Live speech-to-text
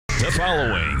The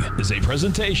following is a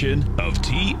presentation of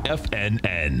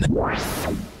TFNN.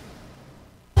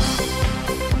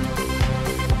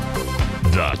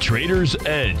 The Trader's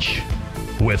Edge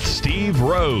with Steve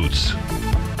Rhodes.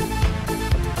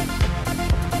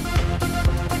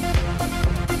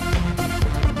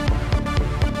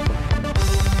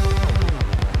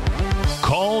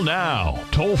 Call now,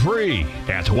 toll free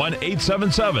at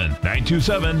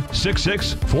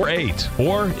 1-877-927-6648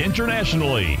 or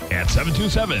internationally at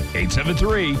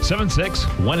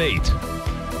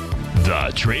 727-873-7618.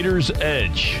 The Trader's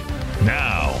Edge.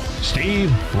 Now, Steve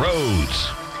Rhodes.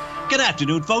 Good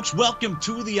afternoon, folks. Welcome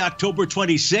to the October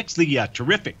 26th, the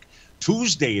terrific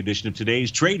Tuesday edition of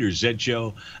today's Trader's Edge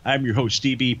Show. I'm your host,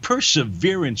 Stevie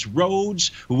Perseverance Rhodes,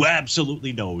 who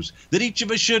absolutely knows that each of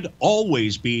us should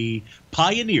always be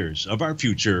pioneers of our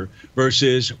future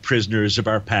versus prisoners of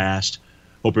our past.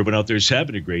 Hope everyone out there is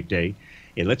having a great day.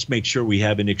 And let's make sure we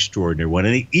have an extraordinary one.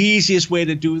 And the easiest way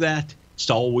to do that is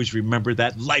to always remember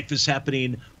that life is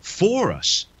happening for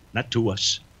us, not to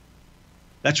us.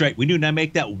 That's right. We do not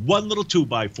make that one little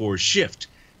 2x4 shift.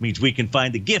 Means we can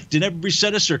find the gift in every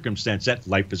set of circumstance that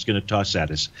life is going to toss at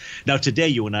us. Now, today,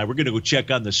 you and I, we're going to go check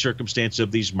on the circumstance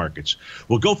of these markets.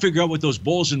 We'll go figure out what those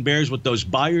bulls and bears, what those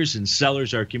buyers and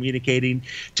sellers are communicating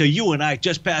to you and I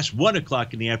just past 1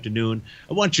 o'clock in the afternoon.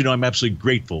 I want you to know I'm absolutely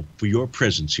grateful for your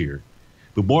presence here.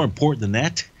 But more important than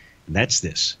that, and that's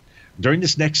this. During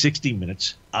this next 60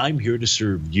 minutes, I'm here to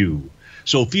serve you.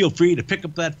 So feel free to pick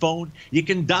up that phone. You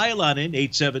can dial on in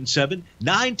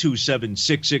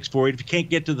 877-927-6648. If you can't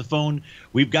get to the phone,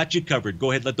 we've got you covered. Go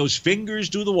ahead, let those fingers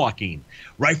do the walking.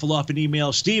 Rifle off an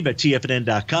email,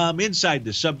 steve@tfnn.com. Inside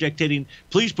the subject heading,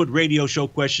 please put radio show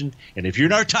question. And if you're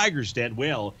in our Tigers den,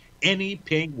 well, any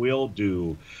ping will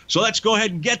do. So let's go ahead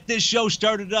and get this show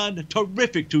started on a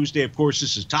terrific Tuesday. Of course,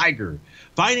 this is Tiger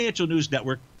Financial News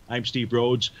Network. I'm Steve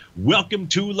Rhodes. Welcome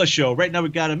to the show. Right now,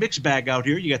 we've got a mixed bag out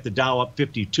here. You got the Dow up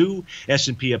 52,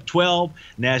 S&P up 12,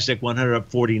 NASDAQ 100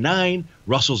 up 49,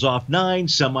 Russell's off 9,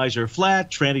 semis are flat,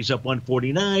 trannies up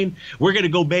 149. We're going to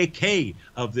go make hay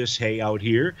of this hay out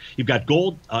here. You've got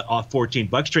gold off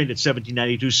 $14, trading at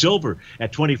 $17.92. Silver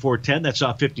at $24.10. That's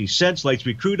off 50 cents. Light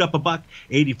sweet crude up $1,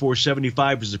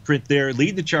 84.75 is the print there.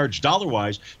 Lead the charge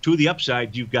dollar-wise to the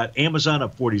upside. You've got Amazon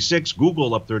up 46,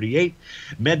 Google up 38,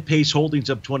 MedPace Holdings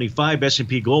up 25,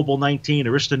 S&P Global 19,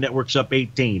 Arista Networks up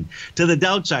 18. To the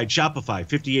downside, Shopify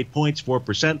 58 points,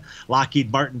 4%.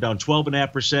 Lockheed Martin down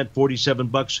 12.5%, $47.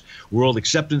 World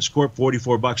Acceptance Corp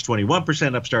 44 bucks,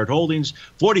 21%. Upstart Holdings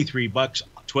 43 bucks,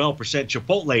 12%.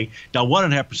 Chipotle down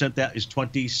 1.5%. That is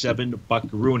 27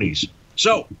 buckaroonies.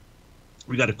 So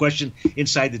we got a question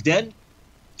inside the den.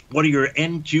 What are your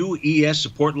NQES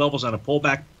support levels on a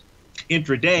pullback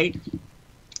intraday?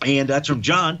 And that's from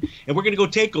John. And we're going to go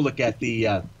take a look at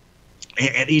the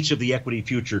at each of the equity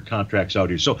future contracts out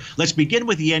here. So let's begin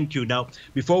with the NQ. Now,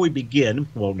 before we begin,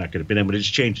 well, not going to begin. I'm going to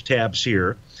just change tabs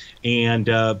here. And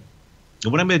what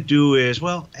I'm going to do is,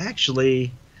 well,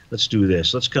 actually, let's do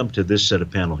this. Let's come to this set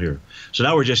of panel here. So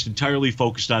now we're just entirely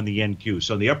focused on the NQ.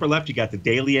 So in the upper left, you got the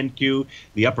daily NQ.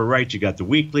 The upper right, you got the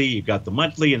weekly. You got the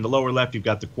monthly. In the lower left, you've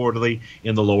got the quarterly.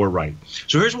 In the lower right.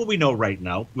 So here's what we know right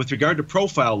now. With regard to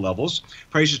profile levels,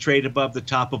 prices trade above the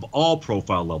top of all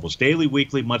profile levels. Daily,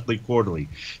 weekly, monthly, quarterly.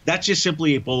 That's just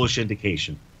simply a bullish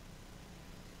indication.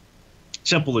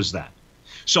 Simple as that.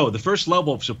 So the first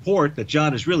level of support that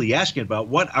John is really asking about,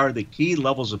 what are the key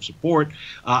levels of support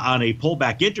on a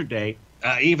pullback intraday?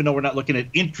 Even though we're not looking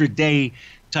at intraday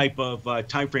type of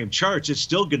time frame charts, it's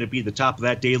still going to be the top of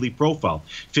that daily profile,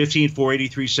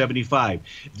 15,483.75.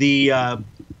 The I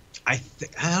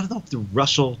don't know if the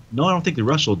Russell. No, I don't think the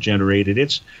Russell generated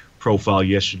its profile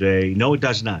yesterday. No, it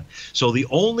does not. So the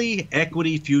only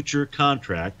equity future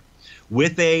contract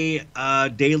with a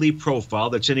daily profile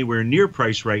that's anywhere near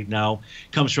price right now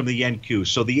comes from the NQ.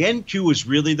 So the NQ is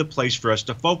really the place for us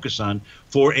to focus on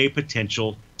for a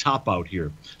potential top out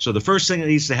here. So the first thing that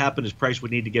needs to happen is price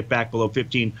would need to get back below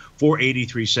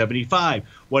 15,483.75.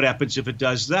 What happens if it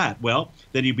does that? Well,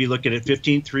 then you'd be looking at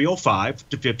 15,305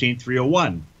 to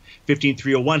 15,301.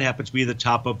 15,301 happens to be the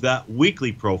top of that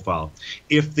weekly profile.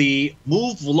 If the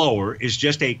move lower is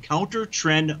just a counter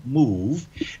trend move,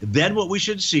 then what we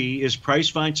should see is price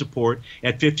find support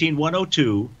at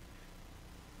 15,102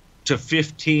 to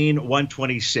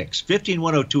 15,126.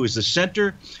 15,102 is the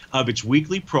center of its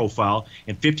weekly profile,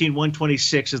 and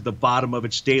 15,126 is the bottom of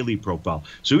its daily profile.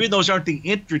 So even those aren't the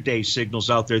intraday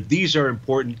signals out there, these are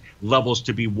important levels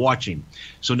to be watching.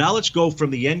 So now let's go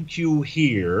from the NQ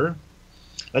here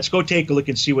let's go take a look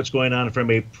and see what's going on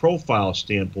from a profile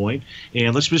standpoint.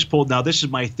 And let's just pull. Now, this is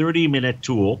my 30-minute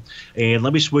tool. And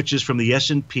let me switch this from the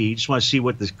S&P. Just want to see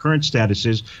what the current status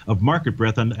is of market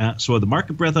breadth. So the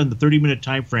market breadth on the 30-minute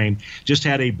time frame just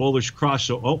had a bullish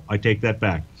crossover. Oh, I take that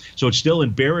back. So it's still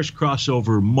in bearish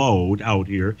crossover mode out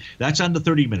here. That's on the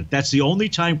 30-minute. That's the only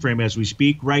time frame as we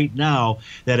speak right now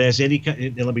that has any,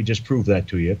 and let me just prove that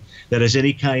to you, that has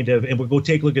any kind of, and we'll go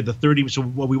take a look at the 30. So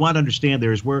what we want to understand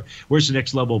there is where's the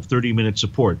next level of 30-minute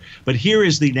support. But here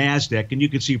is the NASDAQ, and you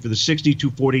can see for the 60,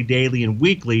 240 daily and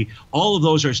weekly, all of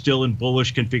those are still in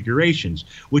bullish configurations,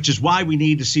 which is why we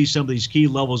need to see some of these key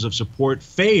levels of support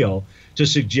fail to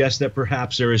suggest that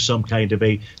perhaps there is some kind of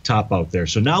a top out there.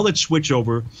 So now let's switch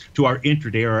over to our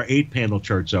intraday, or our 8-panel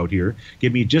charts out here.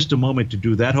 Give me just a moment to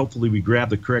do that. Hopefully we grab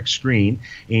the correct screen.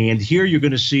 And here you're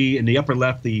going to see in the upper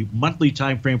left the monthly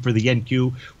time frame for the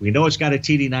NQ. We know it's got a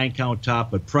TD9 count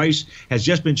top, but price has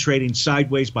just been trading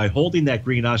sideways by holding that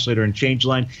green oscillator and change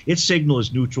line. Its signal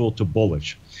is neutral to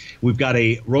bullish. We've got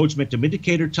a Rhodes Momentum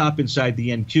Indicator top inside the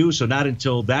NQ, so not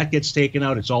until that gets taken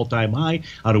out, its all-time high.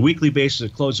 On a weekly basis,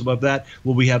 at close above that,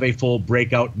 will we have a full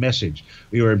breakout message.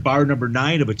 We are in bar number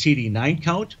 9 of a TD9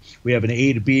 count. We have an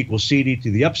A to B equals CD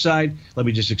to the upside. Let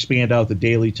me just expand out the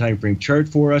daily time frame chart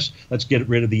for us. Let's get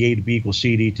rid of the A to B equals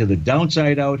CD to the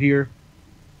downside out here.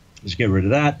 Let's get rid of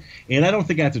that. And I don't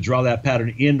think I have to draw that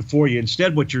pattern in for you.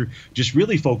 Instead, what you're just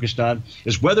really focused on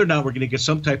is whether or not we're going to get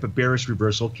some type of bearish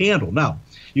reversal candle. Now,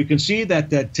 you can see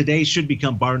that today should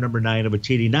become bar number 9 of a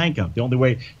TD9 count. The only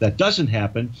way that doesn't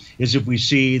happen is if we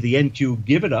see the NQ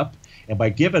give it up. And by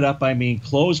give it up, I mean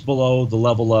close below the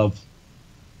level of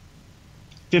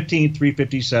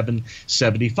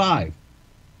 15,357.75.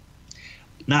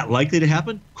 Not likely to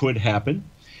happen, could happen.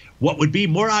 What would be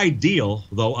more ideal,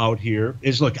 though, out here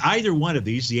is, look, either one of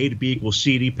these, the A to B equals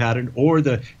CD pattern or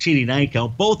the TD9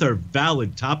 count, both are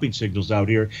valid topping signals out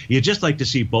here. You'd just like to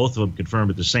see both of them confirmed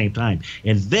at the same time.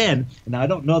 And then, and I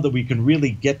don't know that we can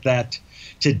really get that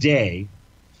today.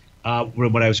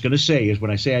 What I was going to say is,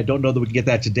 when I say I don't know that we can get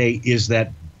that today, is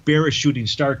that bearish shooting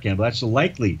star candle. That's the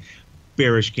likely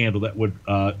bearish candle that would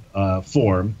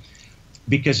form.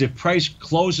 Because if price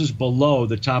closes below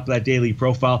the top of that daily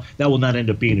profile, that will not end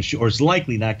up being or it's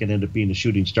likely not going to end up being a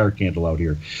shooting star candle out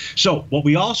here. So what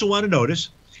we also want to notice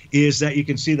is that you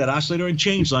can see that oscillator and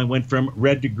change line went from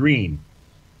red to green.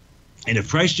 And if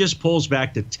price just pulls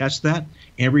back to test that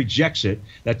and rejects it,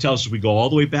 that tells us we go all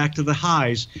the way back to the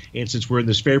highs. And since we're in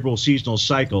this favorable seasonal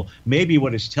cycle, maybe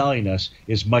what it's telling us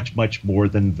is much, much more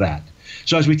than that.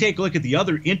 So as we take a look at the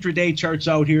other intraday charts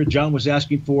out here, John was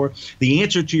asking for, the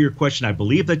answer to your question, I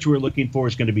believe that you were looking for,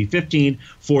 is going to be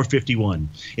 15,451.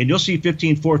 And you'll see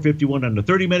 15,451 on the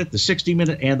 30-minute, the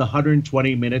 60-minute, and the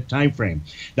 120-minute time frame.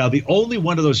 Now, the only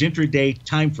one of those intraday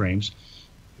time frames,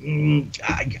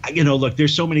 look,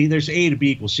 there's so many. There's A to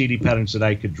B equals CD patterns that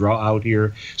I could draw out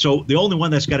here. So the only one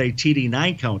that's got a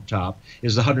TD9 count top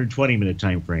is the 120-minute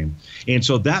time frame. And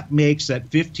so that makes that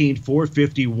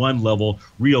 15,451 level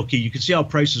real key. You can see how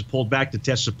prices pulled back to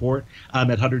test support on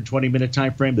that 120-minute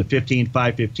time frame, the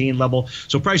 15,515 level.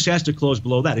 So price has to close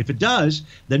below that. If it does,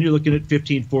 then you're looking at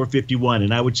 15,451.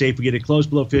 And I would say if we get it close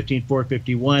below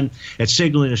 15,451, it's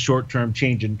signaling a short-term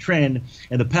change in trend.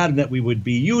 And the pattern that we would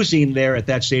be using there at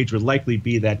that stage would likely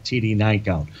be that TD9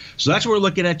 count. So that's what we're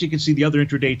looking at. You can see the other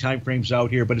intraday time frames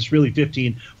out here, but it's really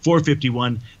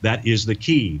 15,451. That is the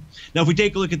key. Now, if we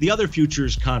take a look at the other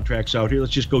futures contracts out here,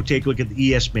 let's just go take a look at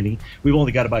the ES Mini. We've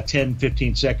only got about 10,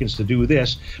 15 seconds to do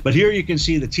this, but here you can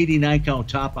see the TD9 count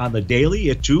top on the daily.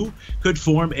 It too could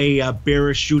form a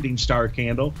bearish shooting star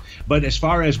candle, but as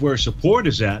far as where support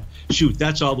is at, shoot,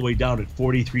 that's all the way down at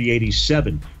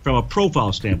 43.87 from a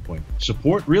profile standpoint.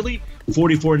 Support really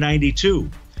 44.92.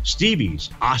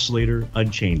 Stevie's oscillator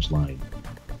unchanged line.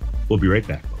 We'll be right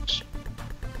back, folks.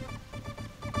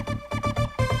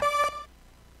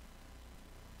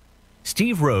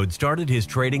 Steve Rhodes started his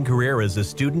trading career as a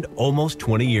student almost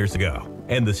 20 years ago,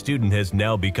 and the student has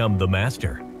now become the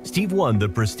master. Steve won the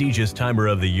prestigious Timer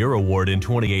of the Year award in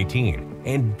 2018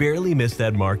 and barely missed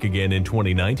that mark again in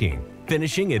 2019,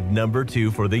 finishing at number 2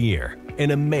 for the year.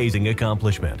 An amazing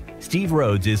accomplishment. Steve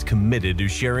Rhodes is committed to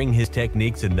sharing his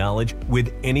techniques and knowledge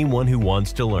with anyone who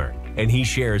wants to learn, and he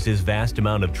shares his vast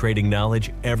amount of trading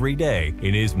knowledge every day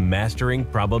in his Mastering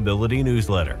Probability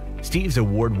newsletter. Steve's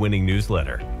award-winning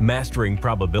newsletter, Mastering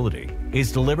Probability,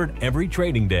 is delivered every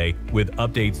trading day with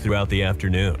updates throughout the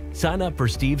afternoon. Sign up for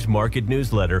Steve's market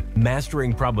newsletter,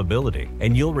 Mastering Probability,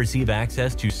 and you'll receive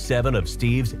access to 7 of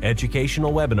Steve's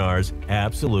educational webinars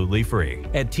absolutely free.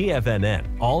 At TFNN,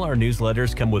 all our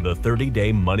newsletters come with a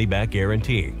 30-day money-back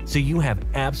guarantee, so you have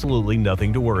absolutely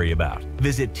nothing to worry about.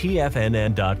 Visit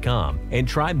TFNN.com and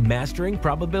try Mastering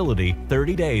Probability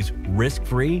 30 days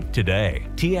risk-free today.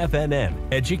 TFNN,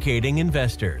 educating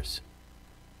investors.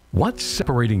 What's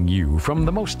separating you from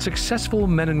the most successful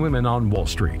men and women on Wall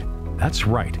Street? That's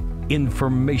right,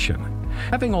 information.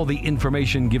 Having all the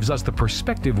information gives us the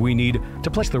perspective we need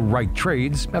to place the right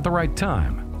trades at the right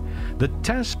time. The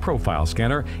TAS Profile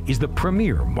Scanner is the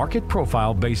premier market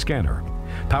profile-based scanner.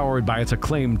 Powered by its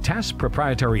acclaimed TAS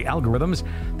proprietary algorithms,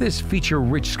 this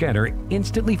feature-rich scanner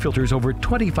instantly filters over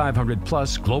 2,500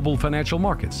 plus global financial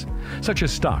markets, such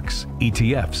as stocks,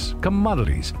 ETFs,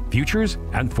 commodities, futures,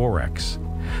 and Forex.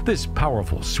 This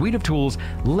powerful suite of tools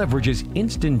leverages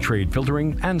instant trade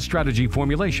filtering and strategy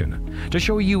formulation to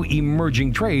show you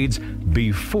emerging trades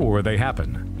before they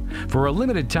happen. For a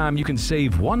limited time, you can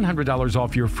save $100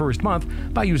 off your first month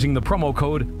by using the promo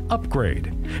code UPGRADE,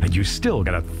 and you still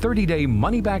get a 30-day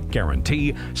money-back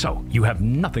guarantee, so you have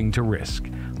nothing to risk.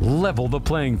 Level the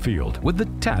playing field with the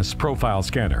TAS Profile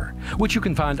Scanner, which you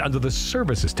can find under the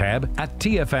Services tab at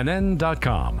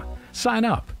TFNN.com. Sign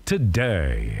up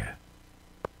today.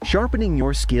 Sharpening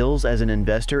your skills as an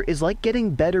investor is like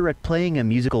getting better at playing a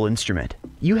musical instrument.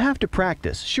 You have to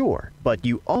practice, sure, but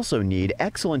you also need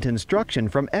excellent instruction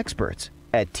from experts.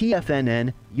 At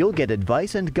TFNN, you'll get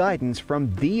advice and guidance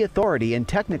from the authority in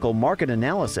technical market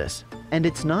analysis. And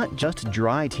it's not just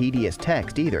dry, tedious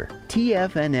text either.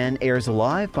 TFNN airs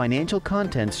live financial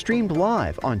content streamed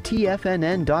live on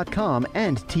TFNN.com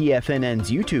and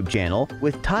TFNN's YouTube channel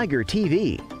with Tiger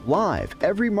TV, live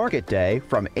every market day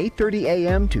from 8:30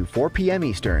 a.m. to 4 p.m.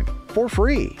 Eastern, for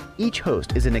free. Each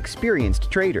host is an experienced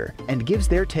trader and gives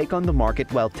their take on the market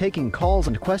while taking calls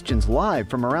and questions live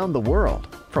from around the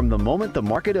world. From the moment the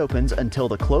market opens until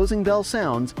the closing bell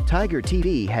sounds, Tiger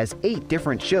TV has 8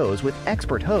 different shows with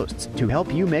expert hosts to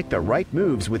help you make the right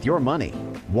moves with your money.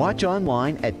 Watch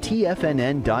online at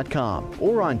TFNN.com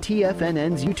or on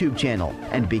TFNN's YouTube channel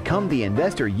and become the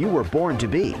investor you were born to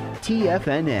be.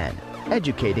 TFNN,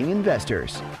 educating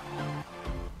investors.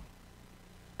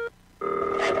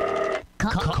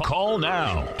 Call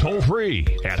now, toll free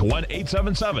at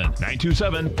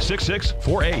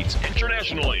 1-877-927-6648.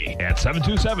 Internationally at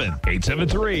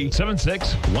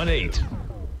 727-873-7618.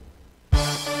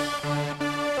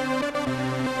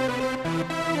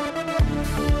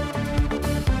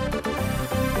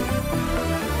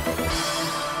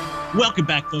 Welcome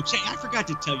back, folks. Hey, I forgot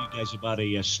to tell you guys about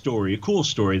a cool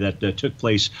story that took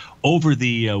place over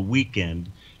the weekend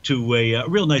to a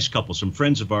real nice couple, some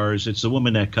friends of ours. It's the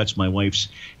woman that cuts my wife's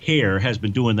hair, has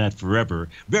been doing that forever.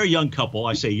 Very young couple.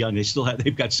 I say young.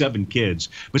 They've got 7 kids,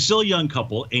 but still a young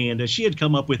couple. And she had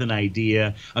come up with an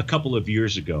idea a couple of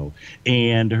years ago.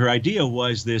 And her idea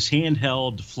was this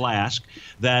handheld flask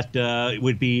that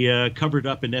would be covered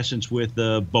up, in essence, with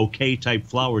bouquet-type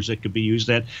flowers that could be used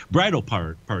at bridal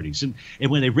parties. And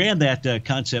when they ran that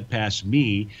concept past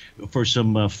me for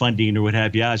some funding or what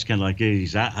have you, I was kind of like, hey,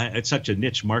 it's such a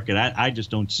niche market. I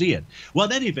just don't see it. Well,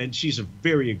 in that event, she's a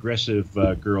very aggressive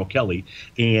girl, Kelly,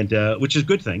 and which is a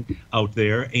good thing out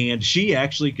there. And she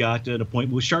actually got an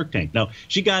appointment with Shark Tank. Now,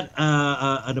 she got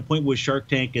an appointment with Shark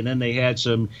Tank, and then they had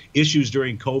some issues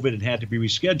during COVID and had to be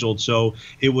rescheduled. So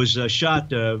it was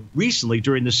shot recently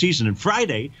during the season. And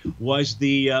Friday was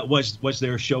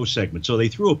their show segment. So they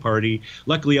threw a party.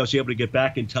 Luckily, I was able to get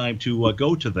back in time to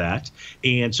go to that.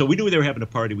 And so we knew they were having a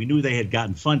party. We knew they had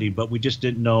gotten funding, but we just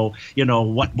didn't know,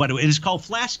 what it is called.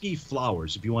 Flasky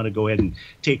Flowers, if you want to go ahead and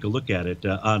take a look at it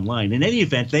online. In any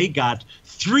event, they got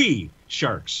 3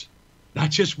 sharks,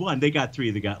 not just one. They got 3.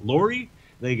 They got Lori,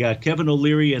 they got Kevin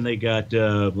O'Leary, and they got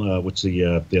what's the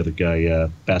other guy,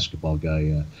 basketball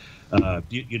guy.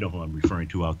 You know who I'm referring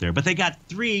to out there. But they got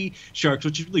 3 sharks,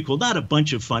 which is really cool. Not a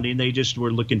bunch of funding. They just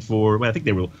were looking for, well, I think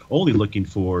they were only looking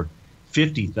for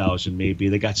 50,000 maybe.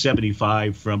 They got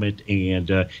 75 from it,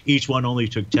 and each one only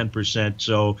took 10%.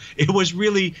 So it was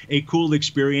really a cool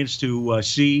experience to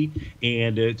see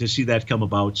and to see that come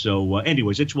about. So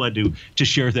anyways, I just wanted to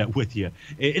share that with you.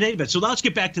 In any event, so now let's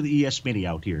get back to the ES Mini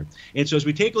out here. And so as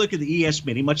we take a look at the ES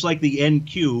Mini, much like the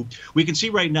NQ, we can see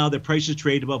right now that prices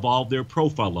trade above all their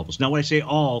profile levels. Now, when I say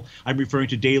all, I'm referring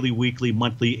to daily, weekly,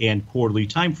 monthly, and quarterly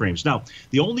timeframes. Now,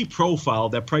 the only profile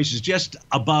that price is just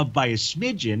above by a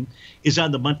smidgen is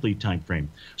on the monthly time frame.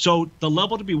 So the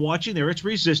level to be watching there, it's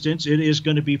resistance. It is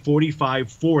going to be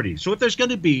 45.40. So if there's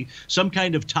going to be some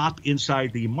kind of top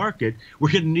inside the market,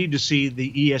 we're going to need to see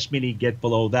the ES Mini get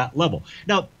below that level.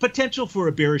 Now, potential for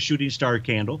a bearish shooting star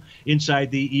candle inside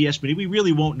the ES Mini, we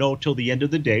really won't know till the end of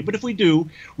the day. But if we do,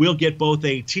 we'll get both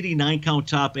a TD9 count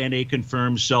top and a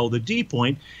confirmed sell the D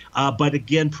point. But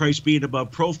again, price being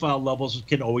above profile levels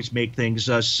can always make things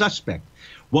suspect.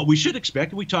 What we should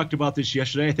expect, and we talked about this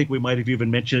yesterday, I think we might have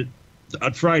even mentioned it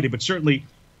on Friday, but certainly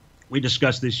we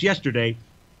discussed this yesterday,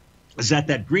 is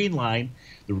that green line,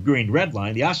 the green-red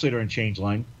line, the oscillator and change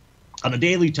line, on the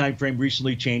daily time frame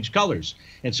recently changed colors.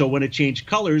 And so when it changed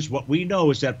colors, what we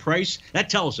know is that price, that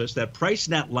tells us that price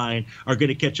and that line are going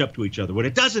to catch up to each other. What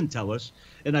it doesn't tell us,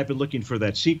 and I've been looking for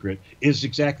that secret, is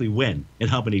exactly when and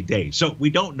how many days. So we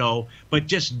don't know, but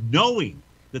just knowing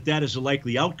that is a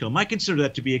likely outcome, I consider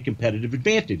that to be a competitive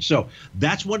advantage. So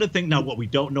that's one of the things. Now, what we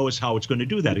don't know is how it's going to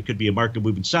do that. It could be a market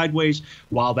moving sideways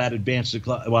while that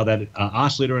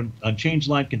oscillator on change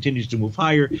line continues to move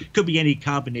higher. It could be any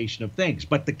combination of things.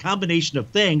 But the combination of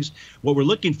things, what we're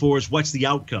looking for is what's the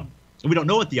outcome. And we don't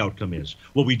know what the outcome is.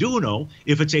 What we do know,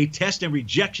 if it's a test and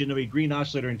rejection of a green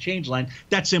oscillator and change line,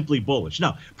 that's simply bullish.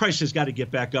 Now, price has got to get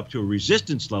back up to a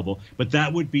resistance level, but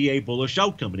that would be a bullish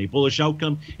outcome. And a bullish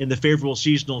outcome in the favorable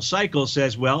seasonal cycle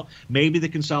says, well, maybe the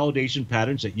consolidation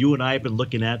patterns that you and I have been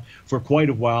looking at for quite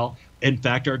a while, in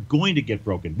fact, are going to get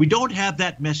broken. We don't have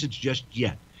that message just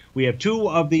yet. We have two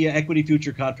of the equity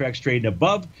future contracts trading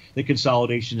above the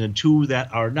consolidation and two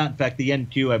that are not. In fact, the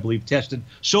NQ, I believe, tested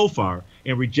so far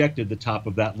and rejected the top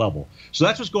of that level. So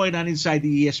that's what's going on inside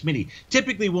the ES Mini.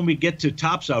 Typically, when we get to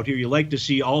tops out here, you like to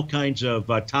see all kinds of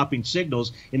topping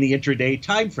signals in the intraday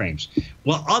time frames.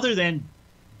 Well, other than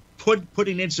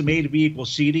putting in some A to B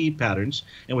equals CD patterns,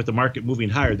 and with the market moving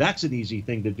higher, that's an easy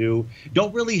thing to do.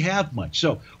 Don't really have much.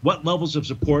 So what levels of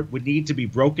support would need to be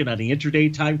broken on the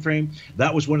intraday time frame?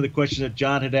 That was one of the questions that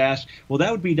John had asked. Well,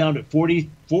 that would be down at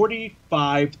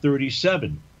 45.37.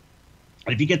 And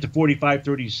if you get to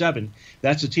 45.37,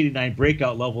 that's a TD9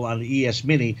 breakout level on the ES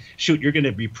Mini. Shoot, you're going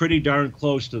to be pretty darn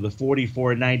close to the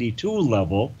 44.92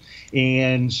 level.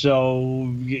 And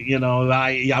so, you know,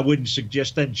 I wouldn't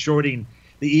suggest then shorting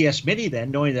the ES Mini then,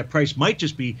 knowing that price might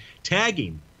just be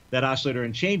tagging that oscillator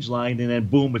and change line, and then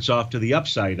boom, it's off to the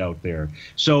upside out there.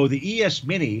 So the ES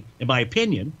Mini, in my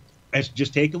opinion, as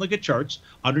just take a look at charts,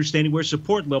 understanding where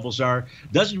support levels are,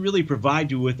 doesn't really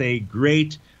provide you with a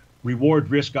great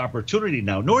reward risk opportunity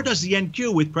now, nor does the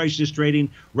NQ with prices trading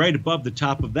right above the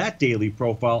top of that daily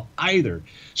profile either.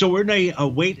 So we're in a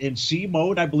wait and see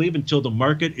mode, I believe, until the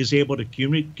market is able to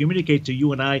communicate to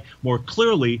you and I more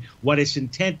clearly what its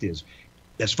intent is.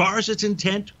 As far as its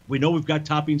intent, we know we've got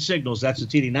topping signals. That's the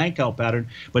TD9 count pattern,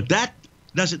 but that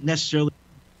doesn't necessarily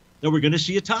mean that we're going to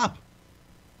see a top.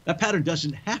 That pattern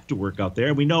doesn't have to work out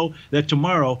there. We know that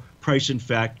tomorrow price, in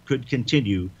fact, could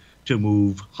continue to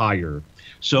move higher.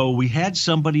 So we had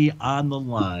somebody on the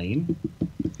line,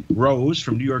 Rose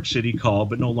from New York City,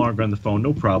 called, but no longer on the phone,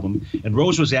 no problem. And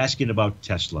Rose was asking about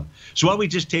Tesla. So why don't we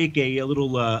just take a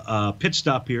little pit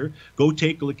stop here, go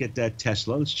take a look at that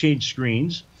Tesla. Let's change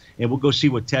screens, and we'll go see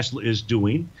what Tesla is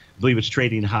doing. I believe it's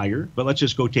trading higher, but let's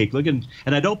just go take a look. And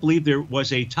I don't believe there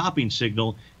was a topping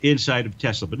signal inside of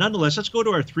Tesla. But nonetheless, let's go to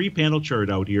our three-panel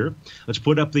chart out here. Let's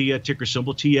put up the ticker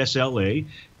symbol TSLA.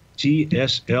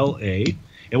 TSLA.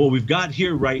 And what we've got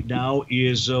here right now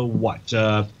is what?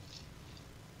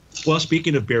 Well,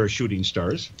 speaking of bearish shooting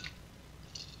stars,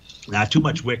 not too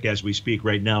much wick as we speak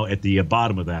right now at the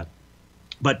bottom of that.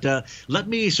 But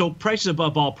so prices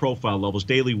above all profile levels,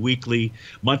 daily, weekly,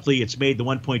 monthly. It's made the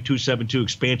 1.272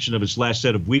 expansion of its last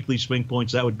set of weekly swing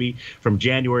points. That would be from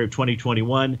January of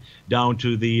 2021 down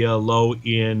to the low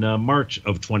in March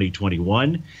of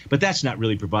 2021. But that's not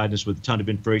really providing us with a ton of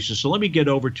information. So let me get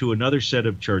over to another set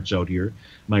of charts out here,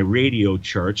 my radio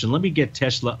charts. And let me get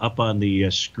Tesla up on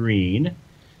the screen.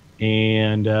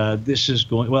 And this is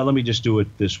going, well, let me just do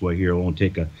it this way here. It won't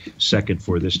take a second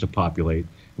for this to populate.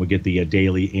 We'll get the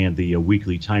daily and the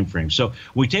weekly time frame. So when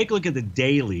we take a look at the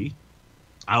daily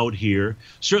out here,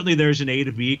 certainly there's an A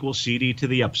to B equals CD to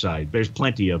the upside. There's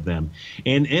plenty of them.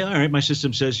 And all right, my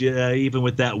system says even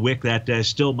with that wick, that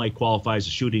still might qualify as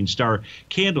a shooting star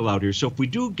candle out here. So if we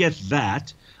do get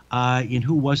that, and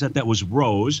who was that? That was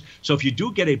Rose. So if you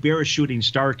do get a bearish shooting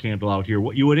star candle out here,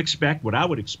 what you would expect, what I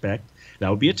would expect, that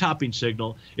would be a topping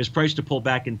signal, is price to pull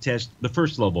back and test the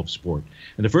first level of support.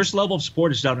 And the first level of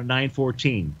support is down at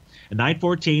 914. And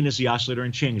 914 is the oscillator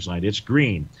and change line. It's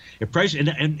green. If price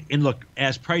and look,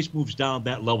 as price moves down,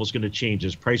 that level's going to change.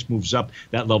 As price moves up,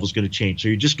 that level's going to change. So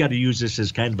you just got to use this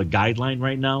as kind of a guideline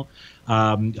right now.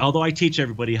 Although I teach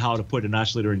everybody how to put an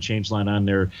oscillator and change line on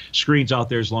their screens out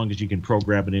there as long as you can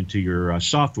program it into your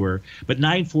software. But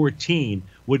 914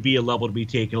 would be a level to be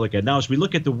taking a look at. Now, as we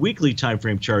look at the weekly time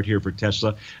frame chart here for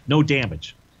Tesla, no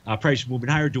damage. Price moving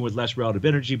higher, doing with less relative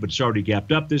energy, but it's already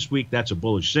gapped up this week. That's a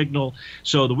bullish signal.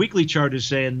 So the weekly chart is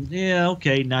saying, yeah,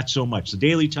 okay, not so much. The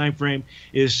daily time frame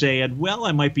is saying, well,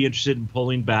 I might be interested in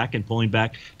pulling back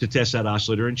to test that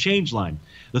oscillator and change line.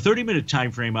 The 30-minute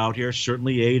time frame out here,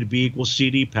 certainly A to B equals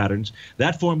CD patterns.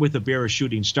 That formed with a bearish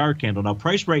shooting star candle. Now,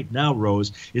 price right now,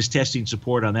 Rose, is testing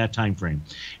support on that time frame.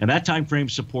 And that time frame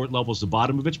support level is the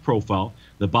bottom of its profile.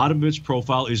 The bottom of its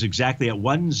profile is exactly at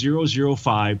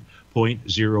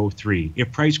 1005.03.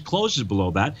 If price closes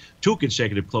below that, 2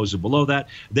 consecutive closes below that,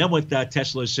 then what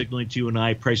Tesla is signaling to you and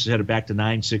I, price is headed back to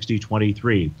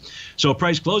 960.23. So if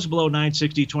price closes below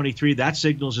 960.23, that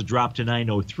signals a drop to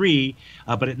 903.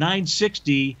 But at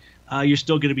 960, you're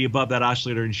still going to be above that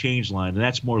oscillator and change line, and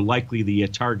that's more likely the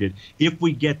target if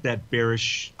we get that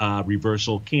bearish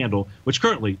reversal candle, which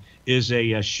currently is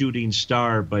a shooting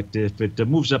star. But if it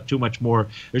moves up too much more,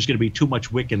 there's going to be too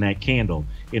much wick in that candle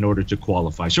in order to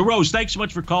qualify. So, Rose, thanks so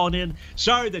much for calling in.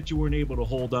 Sorry that you weren't able to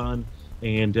hold on.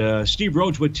 And Steve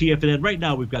Rhodes with TFNN. Right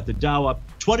now, we've got the Dow up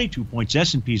 22 points,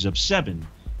 S&P's up 7.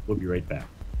 We'll be right back.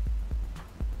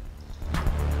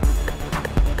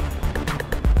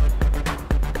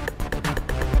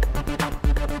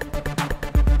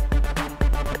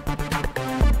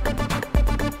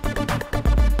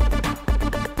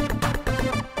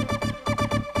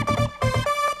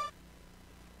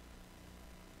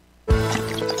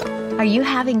 Are you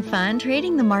having fun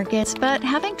trading the markets but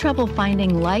having trouble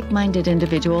finding like-minded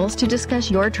individuals to discuss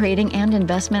your trading and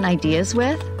investment ideas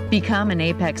with? Become an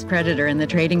apex predator in the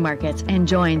trading markets and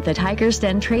join the Tiger's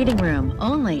Den Trading Room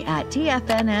only at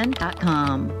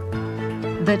TFNN.com.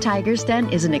 The Tiger's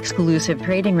Den is an exclusive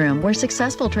trading room where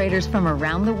successful traders from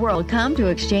around the world come to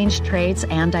exchange trades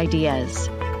and ideas.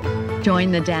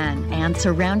 Join the den and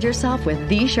surround yourself with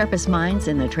the sharpest minds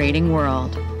in the trading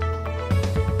world.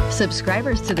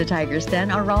 Subscribers to the Tiger's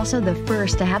Den are also the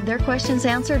first to have their questions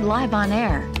answered live on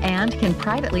air and can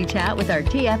privately chat with our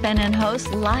TFNN hosts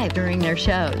live during their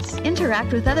shows.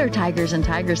 Interact with other tigers and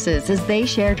tigresses as they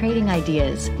share trading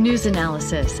ideas, news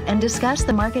analysis, and discuss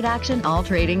the market action all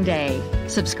trading day.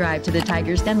 Subscribe to the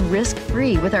Tiger's Den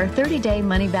risk-free with our 30-day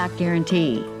money-back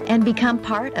guarantee and become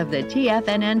part of the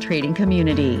TFNN trading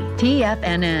community.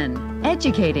 TFNN,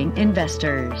 educating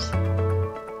investors.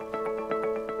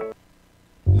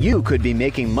 You could be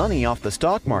making money off the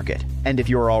stock market. And if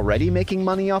you're already making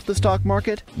money off the stock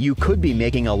market, you could be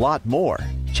making a lot more.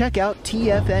 Check out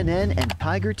TFNN and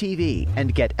Tiger TV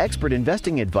and get expert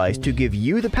investing advice to give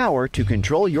you the power to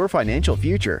control your financial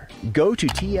future. Go to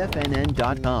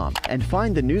TFNN.com and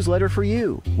find the newsletter for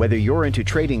you. Whether you're into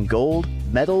trading gold,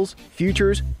 metals,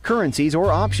 futures, currencies,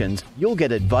 or options, you'll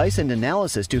get advice and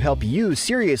analysis to help you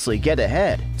seriously get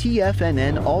ahead.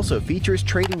 TFNN also features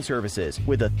trading services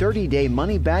with a 30-day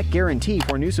money-back guarantee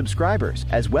for new subscribers,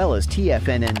 as well as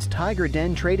TFNN's Tiger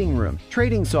Den Trading Room,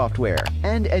 trading software,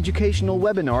 and educational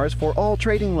webinars for all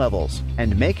trading levels.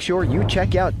 And make sure you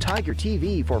check out Tiger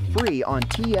TV for free on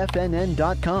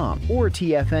TFNN.com or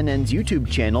TFNN's YouTube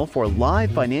channel for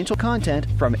live financial content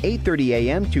from 8:30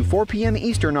 a.m. to 4 p.m.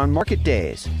 Eastern on market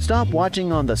days. Stop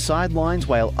watching on the sidelines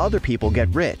while other people get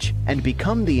rich and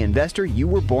become the investor you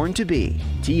were born to be.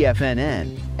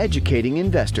 TFNN, educating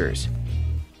investors.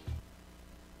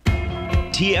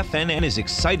 TFNN is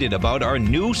excited about our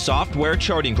new software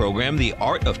charting program, The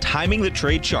Art of Timing the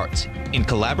Trade Charts. In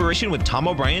collaboration with Tom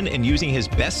O'Brien and using his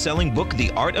best-selling book, The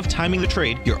Art of Timing the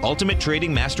Trade, Your Ultimate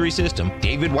Trading Mastery System,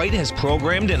 David White has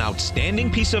programmed an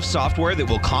outstanding piece of software that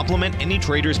will complement any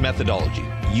trader's methodology.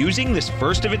 Using this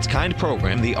first-of-its-kind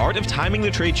program, The Art of Timing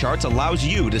the Trade Charts allows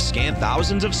you to scan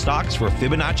thousands of stocks for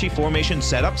Fibonacci formation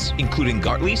setups, including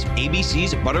Gartley's,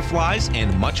 ABC's, butterflies,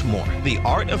 and much more. The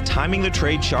Art of Timing the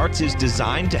Trade Charts is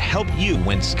designed to help you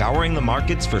when scouring the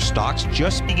markets for stocks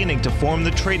just beginning to form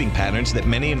the trading patterns that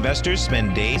many investors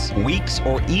spend days, weeks,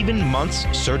 or even months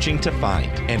searching to find.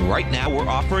 And right now, we're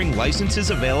offering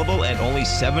licenses available at only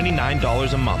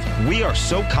 $79 a month. We are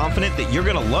so confident that you're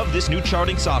going to love this new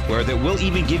charting software that will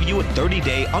even give you a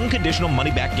 30-day unconditional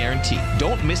money-back guarantee.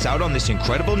 Don't miss out on this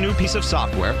incredible new piece of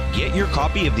software. Get your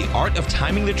copy of The Art of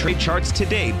Timing the Trade Charts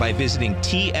today by visiting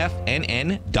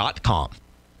TFNN.com.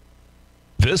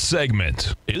 This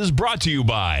segment is brought to you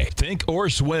by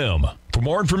Thinkorswim. For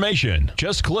more information,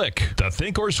 just click the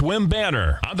Thinkorswim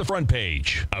banner on the front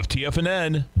page of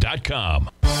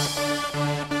TFNN.com.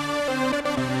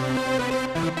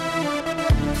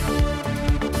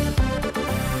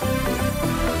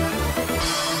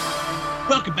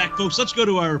 Welcome back, folks. Let's go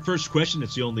to our first question.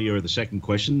 It's the only, or the second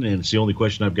question, and it's the only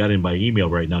question I've got in my email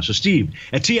right now. So, Steve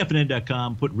at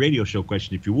TFNN.com, put radio show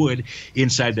question, if you would,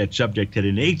 inside that subject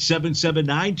heading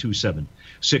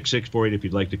 877-927-6648 if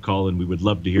you'd like to call, and we would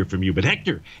love to hear from you. But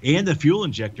Hector and the fuel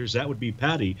injectors, that would be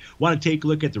Patty, want to take a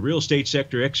look at the real estate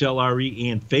sector,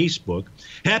 XLRE, and Facebook.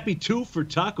 Happy 2 for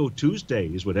Taco Tuesday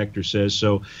is what Hector says.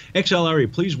 So, XLRE,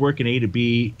 please work an A to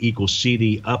B equals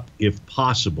CD up if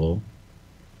possible.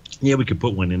 Yeah, we could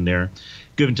put one in there.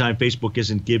 Given time, Facebook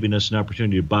isn't giving us an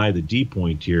opportunity to buy the D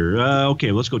point here.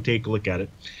 Okay, let's go take a look at it.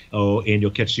 Oh, and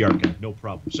you'll catch the archive. No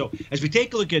problem. So as we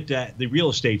take a look at the real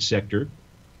estate sector,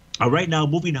 right now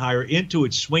moving higher into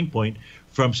its swing point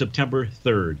from September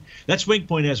 3rd. That swing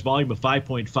point has volume of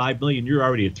 5.5 million. You're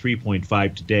already at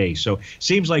 3.5 today. So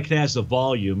seems like it has the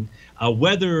volume.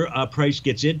 Whether price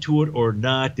gets into it or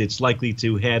not, it's likely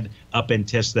to head up and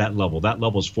test that level. That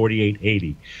level is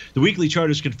 48.80. The weekly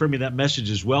chart is confirming that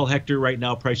message as well, Hector. Right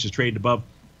now, price is trading above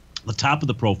the top of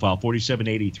the profile,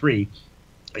 47.83.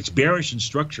 It's bearish in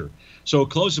structure. So a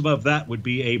close above that would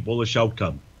be a bullish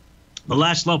outcome. The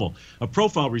last level of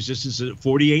profile resistance is at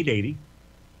 48.80.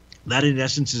 That, in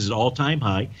essence, is an all-time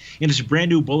high, and it's a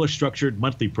brand-new bullish structured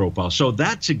monthly profile. So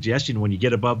that suggestion, when you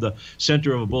get above the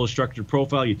center of a bullish structured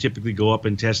profile, you typically go up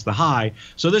and test the high.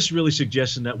 So this is really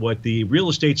suggesting that what the real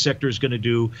estate sector is going to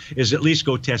do is at least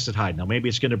go test it high. Now, maybe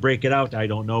it's going to break it out. I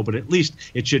don't know, but at least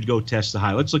it should go test the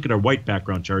high. Let's look at our white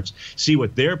background charts, see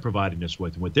what they're providing us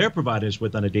with. And what they're providing us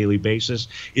with on a daily basis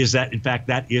is that, in fact,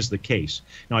 that is the case.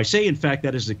 Now, I say, in fact,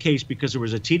 that is the case because there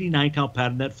was a TD9 count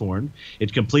pattern that formed.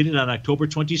 It completed on October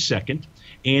 22nd.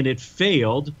 And it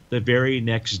failed the very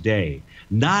next day.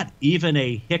 Not even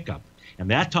a hiccup.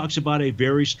 And that talks about a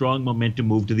very strong momentum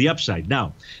move to the upside.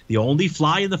 Now, the only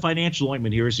fly in the financial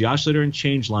ointment here is the oscillator and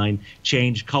change line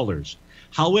change colors.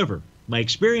 However, my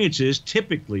experience is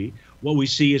typically what we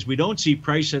see is we don't see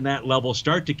price in that level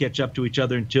start to catch up to each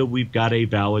other until we've got a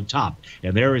valid top.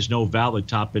 And there is no valid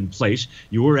top in place.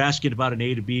 You were asking about an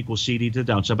A to B equals CD to the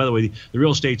downside. By the way, the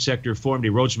real estate sector formed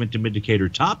a Rhodes momentum indicator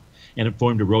top, and it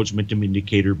formed a Rhodes momentum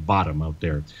indicator bottom out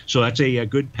there. So that's a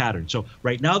good pattern. So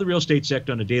right now, the real estate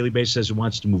sector on a daily basis says it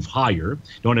wants to move higher.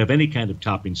 Don't have any kind of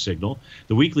topping signal.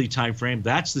 The weekly time frame,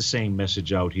 that's the same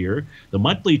message out here. The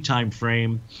monthly time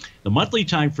frame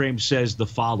says the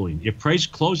following. If price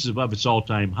closes above its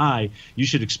all-time high, you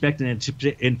should expect and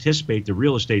anticipate the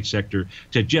real estate sector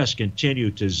to just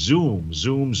continue to zoom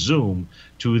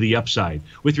to the upside.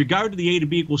 With regard to the A to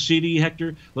B equals CD,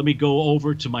 Hector, let me go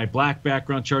over to my black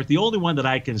background chart. The only one that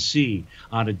I can see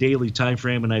on a daily time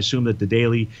frame, and I assume that the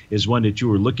daily is one that you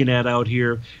were looking at out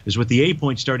here, is with the A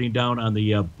point starting down on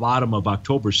the bottom of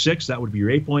October 6th. That would be your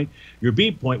A point. Your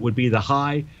B point would be the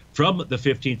high from the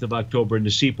 15th of October, and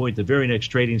the C point, the very next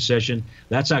trading session,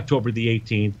 that's October the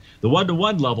 18th. The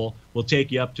 1-to-1 level will take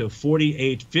you up to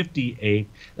 48.58.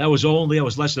 That was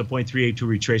less than a 0.382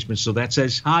 retracement, so that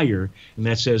says higher, and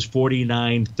that says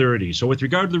 49.30. So with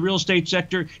regard to the real estate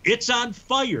sector, it's on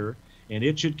fire, and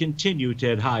it should continue to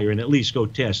head higher and at least go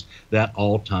test that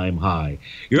all-time high.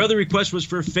 Your other request was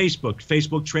for Facebook.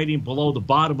 Facebook trading below the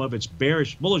bottom of its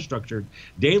bearish, bullish structured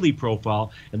daily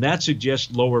profile, and that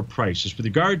suggests lower prices. With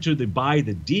regard to the buy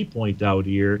the D point out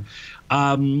here,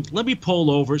 let me pull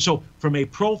over. So from a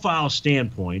profile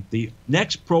standpoint, the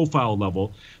next profile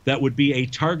level that would be a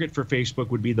target for Facebook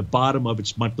would be the bottom of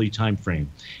its monthly time frame.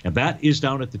 And that is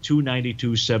down at the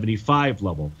 292.75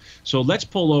 level. So let's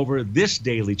pull over this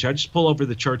daily chart. Just pull over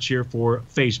the charts here for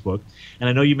Facebook. And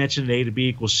I know you mentioned an A to B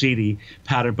equals CD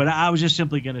pattern, but I was just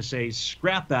simply going to say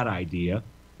scrap that idea.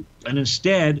 And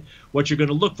instead, what you're going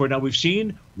to look for, now we've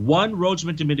seen one Rhodes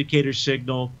momentum indicator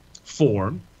signal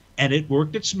form, and it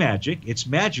worked its magic. Its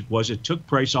magic was it took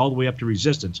price all the way up to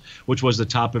resistance, which was the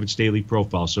top of its daily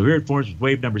profile. So here it forms with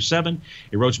wave number 7,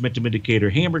 a Rhodes momentum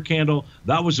indicator hammer candle.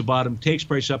 That was the bottom, takes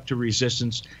price up to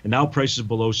resistance, and now price is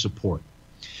below support.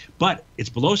 But it's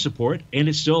below support, and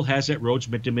it still has that Rhodes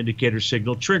momentum indicator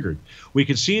signal triggered. We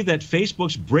can see that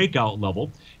Facebook's breakout level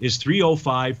is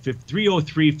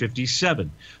 303.57.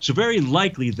 So very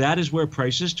likely that is where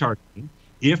price is targeting.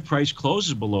 If price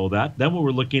closes below that, then what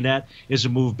we're looking at is a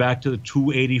move back to the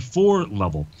 284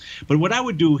 level. But what I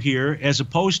would do here, as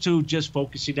opposed to just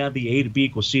focusing on the A to B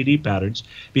equals CD patterns,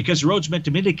 because the Rhodes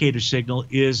momentum indicator signal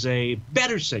is a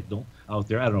better signal out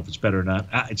there. I don't know if it's better or not.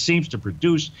 It seems to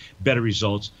produce better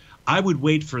results. I would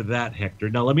wait for that, Hector.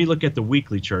 Now, let me look at the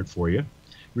weekly chart for you.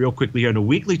 real quickly here. On the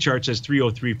weekly chart says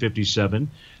 303.57.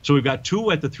 So we've got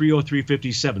two at the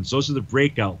 303.57. So those are the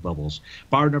breakout levels.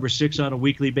 Bar number 6 on a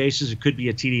weekly basis. It could be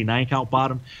a TD9 count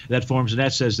bottom that forms, and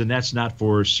that says then that's not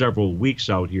for several weeks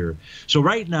out here. So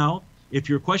right now, if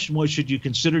your question was, should you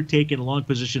consider taking a long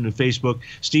position in Facebook,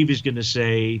 Steve is going to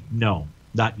say no,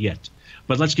 not yet.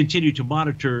 But let's continue to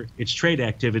monitor its trade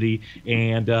activity,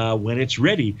 and when it's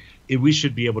ready, we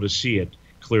should be able to see it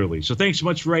clearly. So thanks so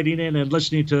much for writing in and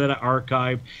listening to that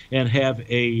archive, and have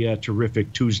a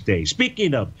terrific Tuesday.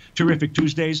 Speaking of terrific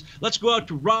Tuesdays, let's go out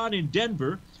to Ron in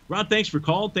Denver. Ron, thanks for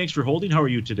calling. Thanks for holding. How are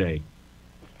you today?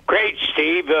 Great,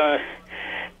 Steve. A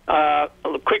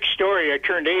quick story. I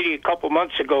turned 80 a couple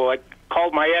months ago. I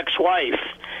called my ex-wife.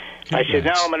 I said,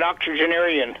 now I'm an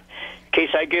octogenarian. In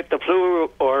case I get the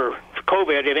flu or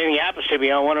COVID, if anything happens to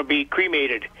me, I want to be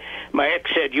cremated. My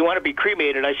ex said, you want to be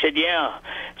cremated? I said, yeah.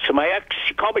 So my ex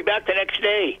called me back the next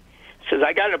day. Says,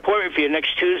 I got an appointment for you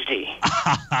next Tuesday.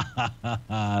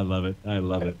 I love it. I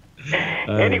love it.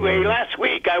 Anyway, last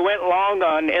week I went long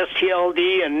on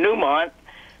STLD and Newmont.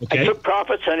 Okay. I took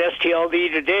profits on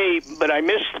STLD today, but I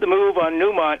missed the move on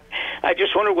Newmont. I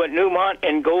just wonder what Newmont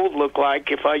and gold look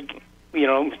like. If I,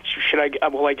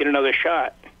 will I get another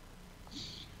shot?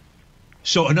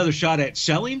 So another shot at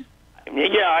selling?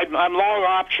 Yeah, I'm long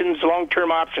options,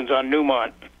 long-term options on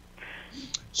Newmont.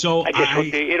 So I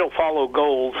guess it'll follow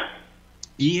gold.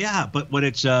 Yeah, but what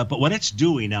it's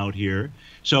doing out here.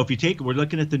 So if you take, we're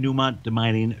looking at the Newmont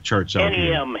mining charts out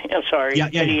here. NEM. I'm sorry.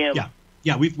 NEM.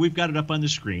 Yeah, we've got it up on the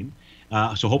screen,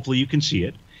 so hopefully you can see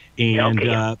it.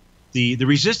 And the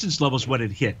resistance level is what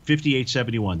it hit,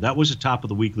 58.71. That was the top of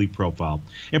the weekly profile.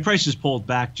 And prices pulled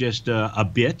back just a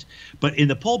bit, but in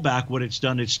the pullback, what it's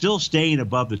done, it's still staying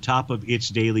above the top of its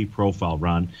daily profile,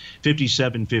 Ron,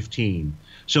 57.15.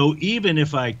 So even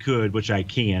if I could, which I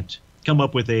can't, come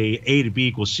up with A to B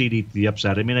equals CD to the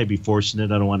upside, I mean, I'd be forcing it.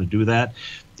 I don't want to do that.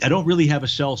 I don't really have a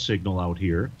sell signal out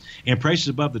here, and prices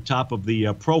above the top of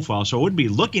the profile, so I wouldn't be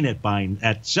looking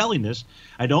at selling this.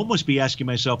 I'd almost be asking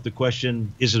myself the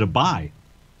question, is it a buy,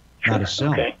 not a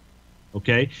sell?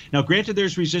 Okay. Now, granted,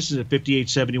 there's resistance at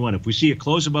 58.71. If we see a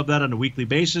close above that on a weekly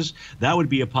basis, that would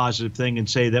be a positive thing and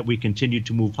say that we continue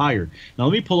to move higher. Now,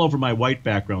 let me pull over my white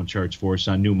background charts for us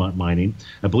on Newmont Mining.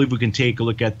 I believe we can take a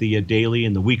look at the daily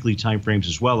and the weekly time frames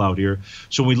as well out here.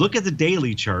 So when we look at the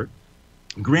daily chart,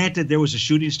 granted, there was a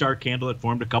shooting star candle that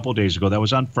formed a couple of days ago. That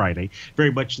was on Friday,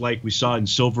 very much like we saw in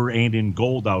silver and in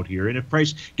gold out here. And if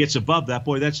price gets above that,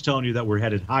 boy, that's telling you that we're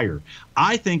headed higher.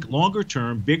 I think longer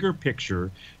term, bigger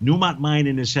picture, Newmont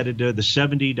Mining is headed to the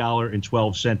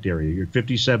 $70.12 area. You're at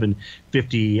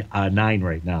 57.59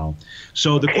 right now.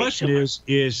 So the question is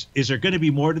there going to be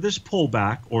more to this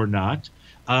pullback or not?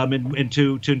 And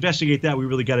to investigate that, we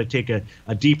really got to take a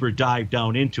deeper dive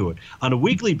down into it. On a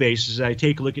weekly basis, I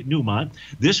take a look at Newmont.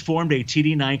 This formed a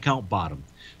TD9 count bottom.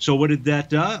 So what did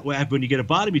that when you get a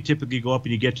bottom, you typically go up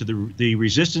and you get to the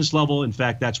resistance level. In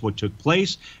fact, that's what took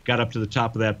place. Got up to the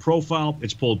top of that profile.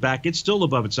 It's pulled back. It's still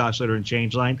above its oscillator and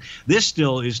change line. This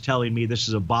still is telling me this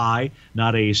is a buy,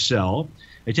 not a sell.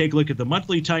 I take a look at the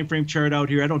monthly time frame chart out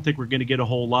here. I don't think we're going to get a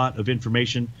whole lot of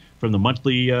information from the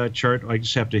monthly chart. I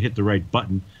just have to hit the right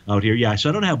button out here. Yeah, so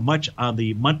I don't have much on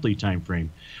the monthly time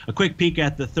frame. A quick peek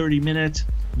at the 30-minute,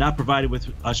 not provided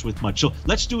with us with much. So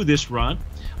let's do this, Ron.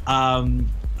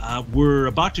 We're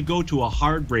about to go to a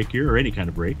hard break here, or any kind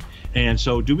of break. And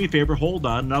so do me a favor, hold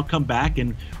on, and I'll come back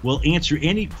and we'll answer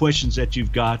any questions that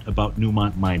you've got about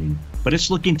Newmont Mining. But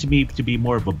it's looking to me to be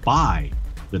more of a buy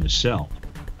than a sell.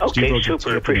 Okay, Rhodes,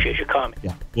 super. Appreciate your comment.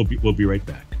 Yeah, we'll be right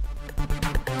back.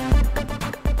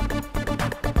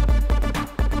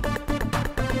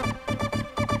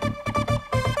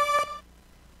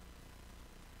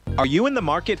 Are you in the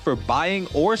market for buying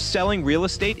or selling real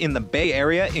estate in the Bay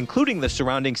Area, including the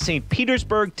surrounding St.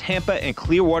 Petersburg, Tampa, and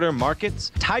Clearwater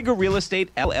markets? Tiger Real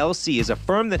Estate LLC is a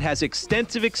firm that has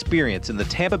extensive experience in the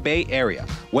Tampa Bay area.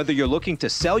 Whether you're looking to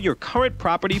sell your current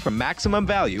property for maximum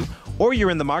value, or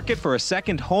you're in the market for a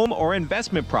second home or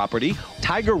investment property,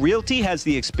 Tiger Realty has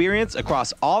the experience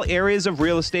across all areas of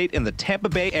real estate in the Tampa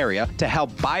Bay area to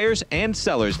help buyers and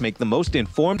sellers make the most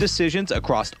informed decisions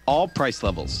across all price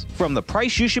levels. From the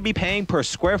price you should be paying per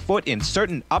square foot in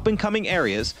certain up-and-coming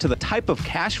areas to the type of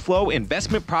cash flow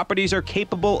investment properties are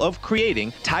capable of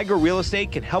creating, Tiger Real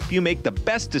Estate can help you make the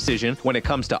best decision when it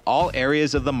comes to all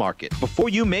areas of the market. Before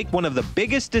you make one of the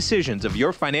biggest decisions of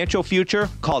your financial future,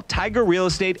 call Tiger Real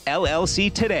Estate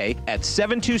LLC today at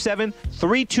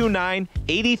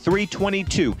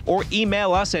 727-329-8322 or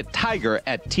email us at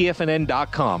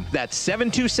tiger@tfnn.com. That's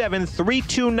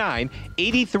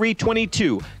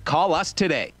 727-329-8322. Call us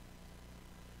today.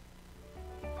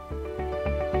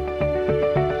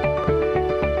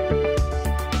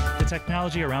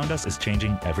 technology around us is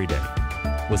changing every day.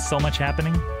 With so much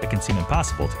happening, it can seem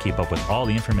impossible to keep up with all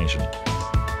the information.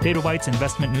 David White's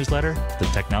investment newsletter, The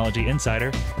Technology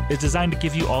Insider, is designed to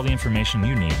give you all the information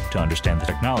you need to understand the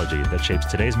technology that shapes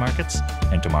today's markets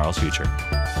and tomorrow's future.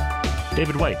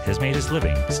 David White has made his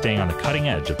living staying on the cutting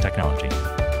edge of technology.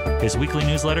 His weekly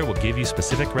newsletter will give you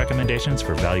specific recommendations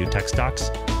for value tech stocks,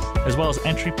 as well as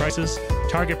entry prices,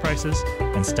 target prices,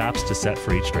 and stops to set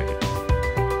for each trade.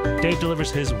 Dave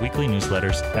delivers his weekly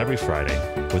newsletters every Friday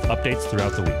with updates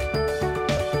throughout the week.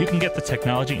 You can get the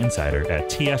Technology Insider at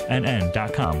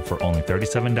TFNN.com for only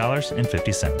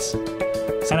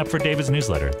 $37.50. Sign up for David's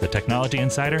newsletter, The Technology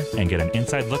Insider, and get an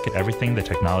inside look at everything the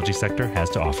technology sector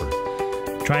has to offer.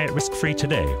 Try it risk-free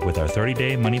today with our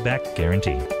 30-day money-back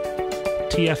guarantee.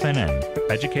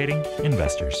 TFNN, educating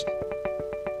investors.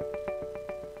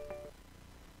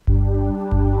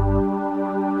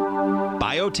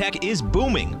 Biotech is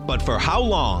booming, but for how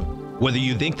long? Whether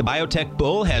you think the biotech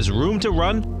bull has room to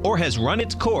run or has run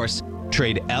its course,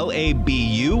 trade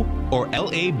LABU or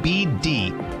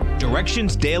LABD.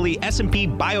 Directions Daily S&P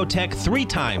Biotech 3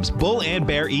 times bull and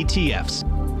bear ETFs.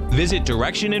 Visit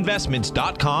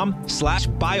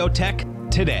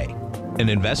directioninvestments.com/biotech today. An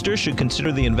investor should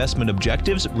consider the investment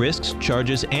objectives, risks,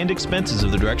 charges, and expenses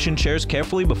of the Direction shares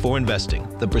carefully before investing.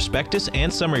 The prospectus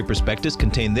and summary prospectus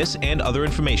contain this and other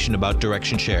information about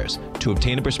Direction shares. To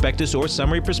obtain a prospectus or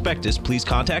summary prospectus, please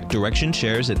contact Direction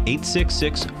shares at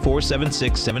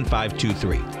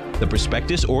 866-476-7523. The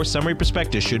prospectus or summary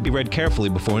prospectus should be read carefully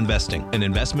before investing. An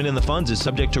investment in the funds is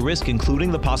subject to risk,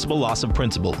 including the possible loss of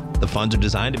principal. The funds are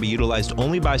designed to be utilized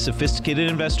only by sophisticated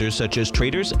investors such as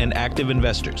traders and active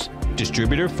investors.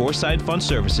 Distributor Foreside Fund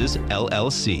Services,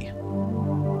 LLC.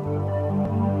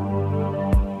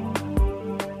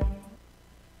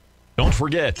 Don't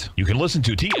forget, you can listen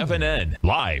to TFNN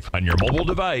live on your mobile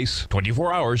device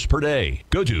 24 hours per day.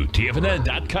 Go to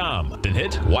TFNN.com, then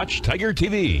hit Watch Tiger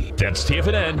TV. That's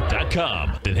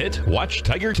TFNN.com, then hit Watch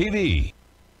Tiger TV.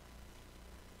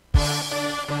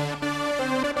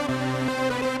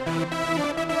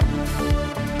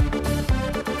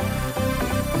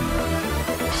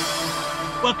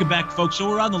 Welcome back, folks. So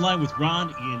we're on the line with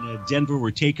Ron in Denver.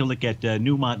 We're taking a look at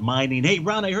Newmont Mining. Hey,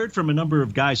 Ron, I heard from a number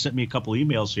of guys, sent me a couple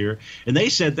emails here, and they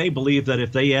said they believe that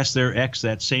if they asked their ex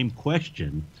that same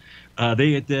question,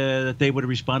 they would have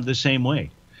responded the same way.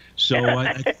 So, well,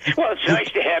 it's nice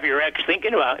to have your ex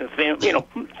thinking about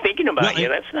you.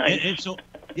 That's nice. And so,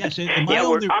 yes,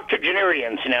 we're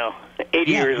octogenarians now,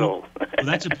 80 years old. Well,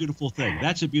 that's a beautiful thing.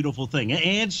 That's a beautiful thing.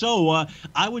 And so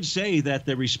I would say that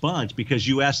the response, because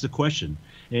you asked the question,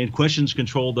 and questions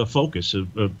control the focus of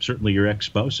certainly your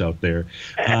ex-spouse out there,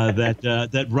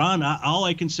 that Ron, all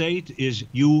I can say is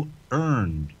you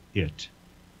earned it.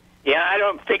 Yeah, I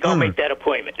don't think I'll make that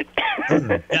appointment.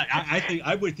 Yeah, I think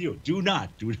I'm with you. Do not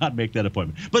make that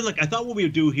appointment. But look, I thought what we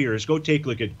would do here is go take a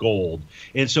look at gold.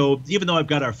 And so even though I've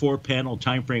got our 4-panel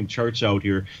time frame charts out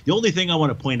here, the only thing I want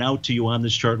to point out to you on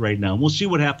this chart right now, and we'll see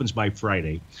what happens by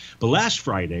Friday. But last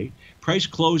Friday, price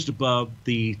closed above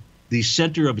the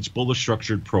center of its bullish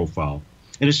structured profile.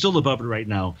 And it's still above it right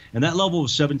now. And that level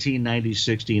was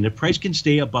 1790.60. And if price can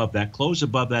stay above that, close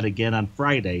above that again on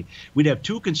Friday, we'd have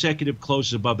 2 consecutive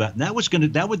closes above that. And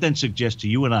that would then suggest to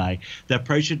you and I that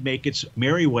price should make its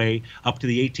merry way up to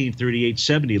the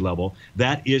 1838.70 level.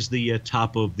 That is the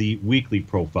top of the weekly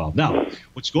profile. Now,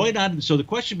 what's going on? So the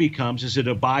question becomes, is it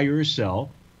a buy or a sell?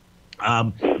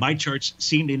 My charts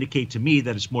seem to indicate to me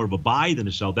that it's more of a buy than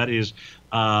a sell. That is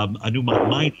a Newmont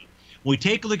Mining. When we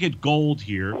take a look at gold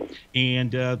here,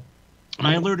 and I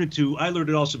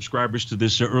alerted all subscribers to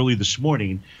this early this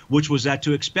morning, which was that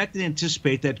to expect and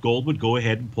anticipate that gold would go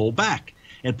ahead and pull back.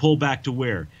 And pull back to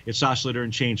where? Its oscillator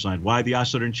and change line. Why the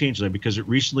oscillator and change line? Because it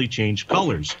recently changed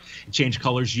colors. It changed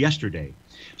colors yesterday.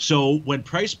 So when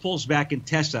price pulls back and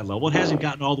tests that level, it hasn't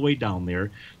gotten all the way down there.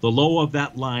 The low of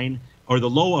that line, or the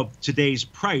low of today's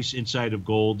price inside of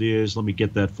gold is, let me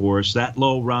get that for us, that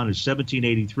low, Ron, is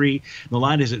 1783, and the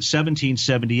line is at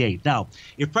 1778. Now,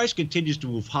 if price continues to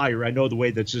move higher, I know the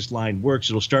way that this line works,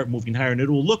 it'll start moving higher, and it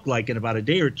will look like in about a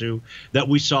day or two that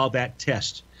we saw that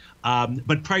test.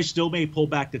 But price still may pull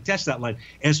back to test that line.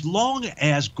 As long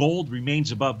as gold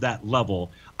remains above that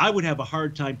level, I would have a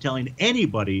hard time telling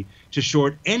anybody to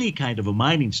short any kind of a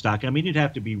mining stock. I mean, it'd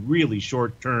have to be really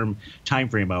short-term time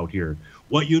frame out here.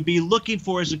 What you'd be looking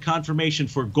for is a confirmation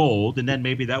for gold, and then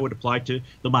maybe that would apply to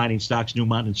the mining stocks,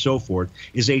 Newmont and so forth,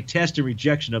 is a test and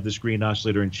rejection of this green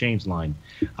oscillator and change line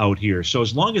out here. So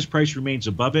as long as price remains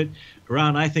above it,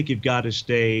 Ron, I think you've got to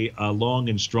stay long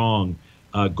and strong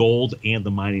gold and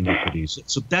the mining equities.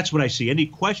 So that's what I see. Any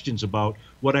questions about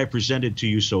what I presented to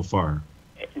you so far?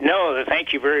 No, No,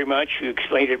 thank you very much. You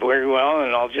explained it very well,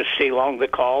 and I'll just stay along the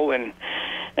call. And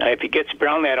if he gets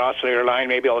around that oscillator line,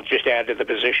 maybe I'll just add to the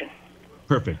position.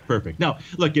 Perfect. Now,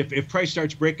 look, if price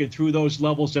starts breaking through those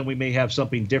levels, then we may have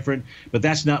something different, but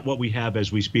that's not what we have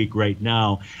as we speak right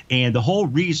now. And the whole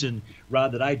reason,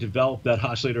 Rod, that I developed that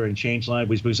oscillator and change line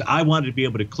was because I wanted to be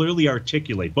able to clearly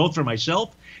articulate, both for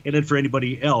myself and then for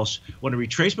anybody else, when a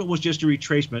retracement was just a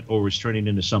retracement or was turning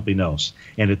into something else.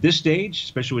 And at this stage,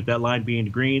 especially with that line being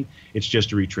green, it's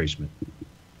just a retracement.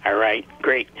 All right,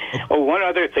 great. Okay. Oh, one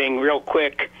other thing real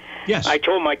quick. Yes. I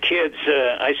told my kids,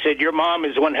 I said, your mom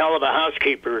is one hell of a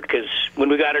housekeeper, because when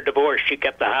we got a divorce, she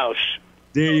kept the house.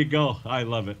 There you go. I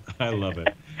love it.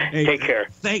 Hey, take care.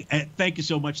 Thank you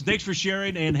so much. Thanks for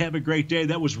sharing, and have a great day.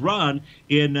 That was Ron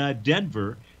in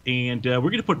Denver, and we're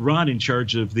going to put Ron in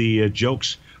charge of the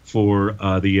jokes for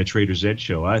the Trader's Edge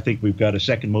show. I think we've got a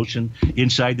second motion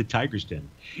inside the Tiger's Den.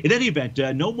 In any event,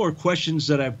 no more questions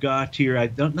that I've got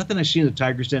here. Nothing I see in the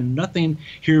Tiger's Den, nothing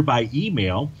here by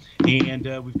email. And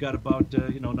we've got about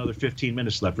another 15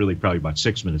 minutes left, really probably about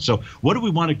 6 minutes. So what do we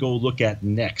want to go look at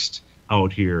next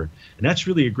out here? And that's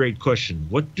really a great question.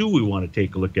 What do we want to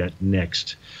take a look at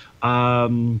next?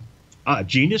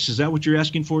 Genius, is that what you're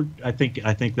asking for? I think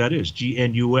that is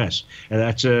GNUS, and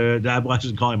that's I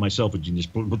wasn't calling myself a genius,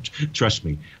 but trust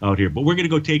me out here. But we're going to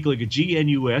go take a look at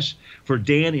GNUS for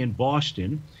Dan in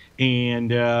Boston, and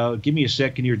give me a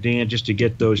second here, Dan, just to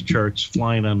get those charts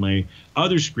flying on my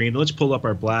other screen. Let's pull up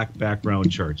our black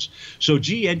background charts. So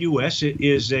GNUS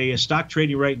is a stock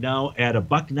trading right now at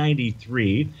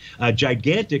 $1.93. A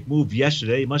gigantic move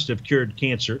yesterday. It must have cured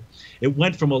cancer. It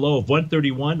went from a low of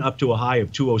 131 up to a high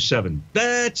of 207.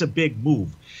 That's a big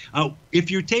move. If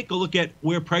you take a look at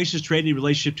where price is trading in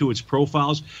relationship to its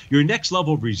profiles, your next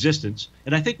level of resistance,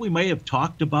 and I think we may have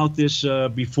talked about this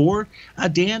before,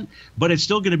 Dan, but it's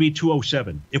still going to be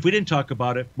 207. If we didn't talk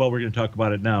about it, well, we're going to talk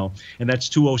about it now, and that's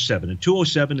 207. And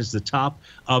 207 is the top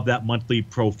of that monthly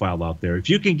profile out there. If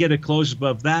you can get a close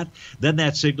above that, then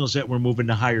that signals that we're moving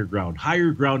to higher ground. Higher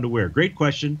ground to where? Great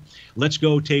question. Let's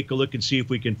go take a look and see if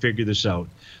we can figure this out.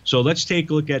 So let's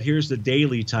take a look at, here's the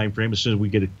daily time frame as soon as we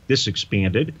get this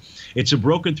expanded. It's a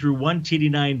broken through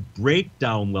 1TD9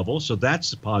 breakdown level, so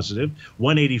that's positive,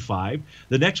 185.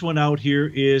 The next one out here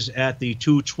is at the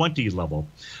 220 level.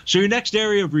 So your next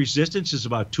area of resistance is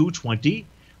about 220.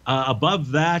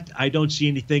 Above that, I don't see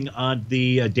anything on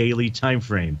the daily time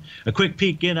frame. A quick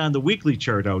peek in on the weekly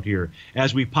chart out here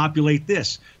as we populate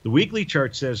this. The weekly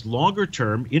chart says longer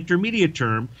term, intermediate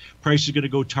term, price is going to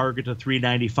go target a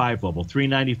 395 level.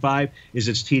 395 is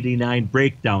its TD9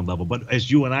 breakdown level. But as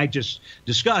you and I just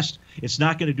discussed, it's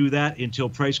not going to do that until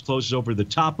price closes over the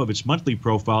top of its monthly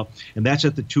profile, and that's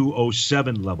at the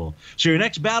 207 level. So your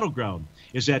next battleground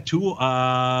is at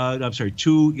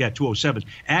 207.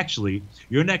 Actually,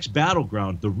 your next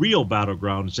battleground, the real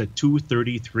battleground, is at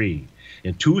 233.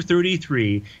 And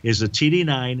 233 is the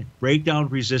TD9 breakdown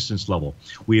resistance level.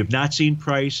 We have not seen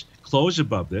price close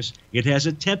above this. It has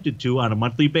attempted to on a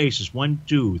monthly basis 1,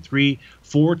 2, 3,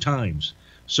 4 times.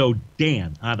 So,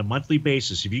 Dan, on a monthly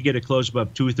basis, if you get a close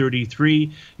above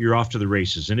 233, you're off to the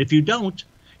races. And if you don't,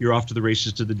 you're off to the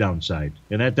races to the downside.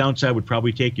 And that downside would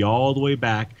probably take you all the way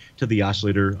back to the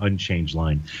oscillator unchanged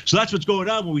line. So that's what's going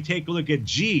on when we take a look at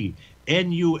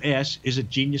GNUS. Is it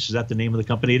Genius? Is that the name of the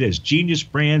company? It is. Genius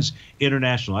Brands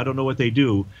International. I don't know what they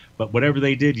do, but whatever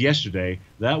they did yesterday,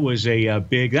 that was a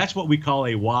big, that's what we call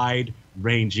a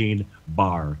wide-ranging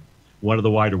bar. One of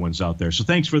the wider ones out there. So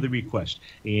thanks for the request.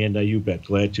 And you bet.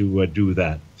 Glad to do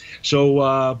that.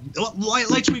 So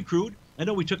light sweet crude. I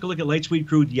know we took a look at light sweet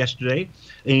crude yesterday,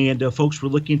 and folks were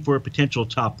looking for a potential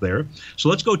top there. So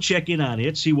let's go check in on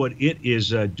it, see what it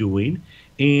is doing.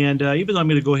 And even though I'm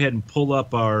going to go ahead and pull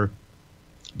up our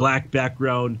black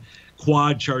background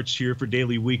quad charts here for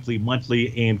daily, weekly,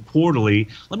 monthly, and quarterly,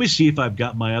 let me see if I've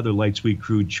got my other light sweet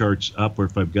crude charts up or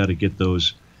if I've got to get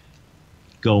those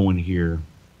going here.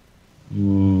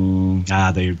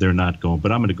 They're not going,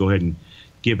 but I'm going to go ahead and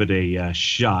give it a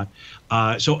shot.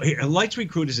 So light sweet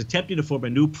crude is attempting to form a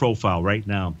new profile right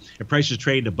now. The price is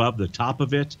trading above the top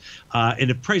of it.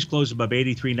 And if price closes above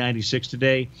 83.96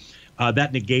 today,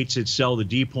 that negates its sell the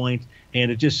D point, and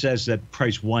it just says that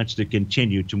price wants to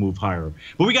continue to move higher.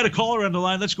 But we got a caller on the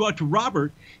line. Let's go out to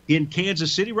Robert in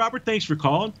Kansas City. Robert, thanks for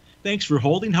calling. Thanks for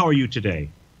holding. How are you today?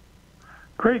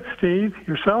 Great, Steve.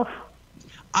 Yourself?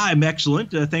 I'm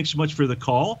excellent. Thanks so much for the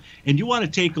call. And you want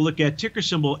to take a look at ticker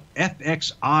symbol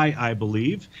FXI, I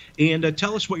believe, and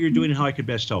tell us what you're doing and how I could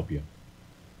best help you.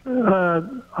 I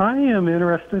am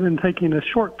interested in taking a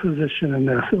short position in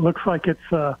this. It looks like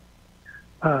it's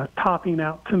topping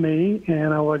out to me,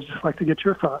 and I would just like to get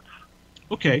your thoughts.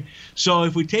 Okay, so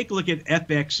if we take a look at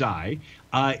FXI,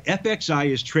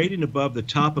 FXI is trading above the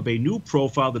top of a new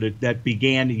profile that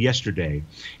began yesterday,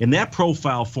 and that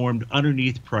profile formed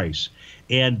underneath price,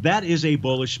 and that is a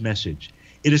bullish message.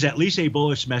 It is at least a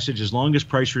bullish message as long as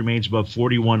price remains above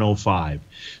 41.05.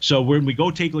 So when we go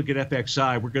take a look at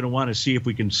FXI, we're going to want to see if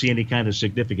we can see any kind of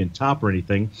significant top or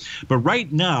anything. But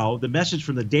right now, the message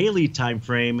from the daily time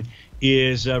frame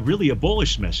is really a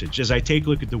bullish message. As I take a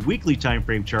look at the weekly time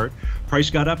frame chart,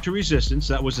 price got up to resistance.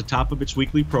 That was the top of its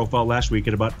weekly profile last week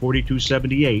at about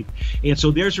 42.78. And so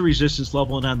there's a resistance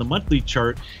level. And on the monthly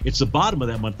chart, it's the bottom of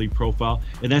that monthly profile,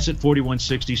 and that's at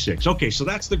 41.66. Okay, so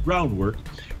that's the groundwork.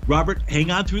 Robert, hang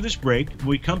on through this break. When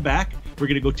we come back, we're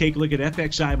going to go take a look at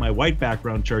FXI, my white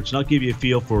background charts, and I'll give you a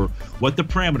feel for what the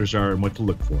parameters are and what to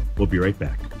look for. We'll be right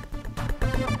back.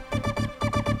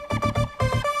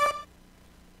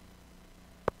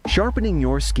 Sharpening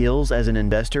your skills as an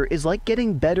investor is like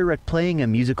getting better at playing a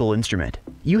musical instrument.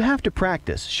 You have to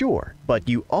practice, sure, but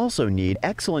you also need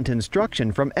excellent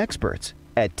instruction from experts.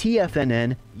 At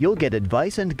TFNN, you'll get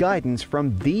advice and guidance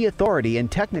from the authority in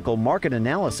technical market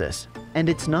analysis. And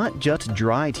it's not just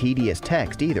dry, tedious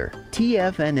text either.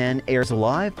 TFNN airs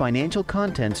live financial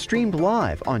content streamed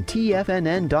live on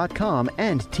TFNN.com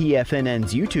and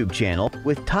TFNN's YouTube channel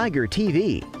with Tiger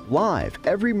TV, live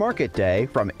every market day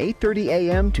from 8:30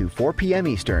 a.m. to 4 p.m.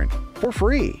 Eastern, for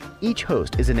free. Each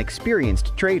host is an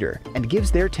experienced trader and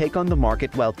gives their take on the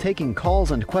market while taking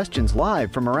calls and questions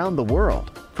live from around the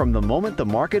world. From the moment the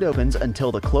market opens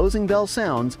until the closing bell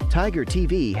sounds, Tiger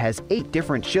TV has 8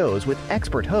 different shows with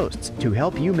expert hosts to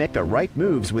help you make the right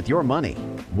moves with your money.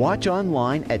 Watch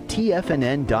online at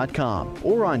TFNN.com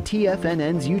or on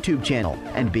TFNN's YouTube channel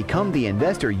and become the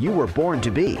investor you were born to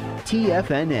be.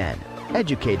 TFNN,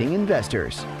 educating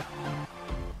investors.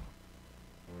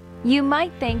 You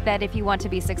might think that if you want to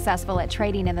be successful at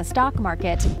trading in the stock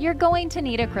market, you're going to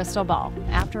need a crystal ball.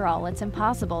 After all, it's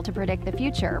impossible to predict the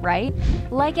future, right?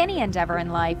 Like any endeavor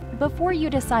in life, before you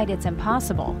decide it's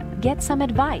impossible, get some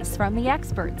advice from the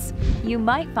experts. You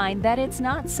might find that it's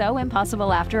not so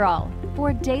impossible after all.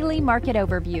 For daily market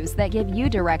overviews that give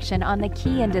you direction on the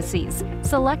key indices,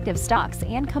 selective stocks,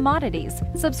 and commodities,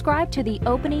 subscribe to the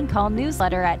Opening Call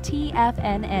newsletter at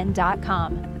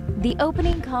TFNN.com. The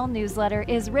Opening Call newsletter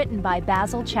is written by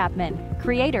Basil Chapman,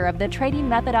 creator of the trading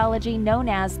methodology known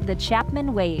as the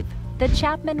Chapman Wave. The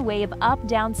Chapman Wave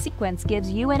up-down sequence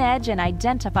gives you an edge in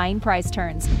identifying price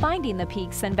turns, finding the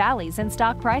peaks and valleys in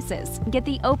stock prices. Get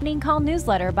the Opening Call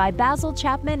newsletter by Basil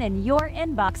Chapman in your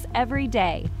inbox every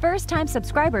day. First-time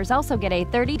subscribers also get a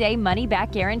 30-day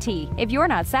money-back guarantee. If you're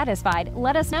not satisfied,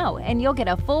 let us know, and you'll get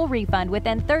a full refund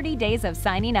within 30 days of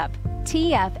signing up.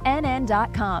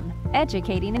 TFNN.com,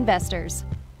 educating investors.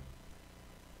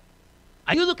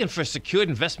 Are you looking for a secured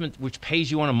investment which pays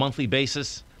you on a monthly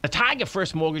basis? The Tiger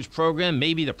First Mortgage Program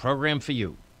may be the program for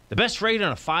you. The best rate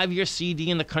on a 5-year CD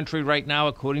in the country right now,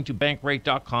 according to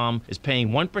Bankrate.com, is paying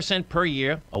 1% per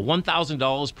year or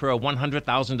 $1,000 per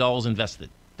 $100,000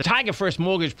 invested. The Tiger First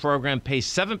Mortgage Program pays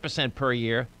 7% per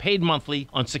year, paid monthly,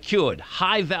 on secured,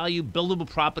 high-value, buildable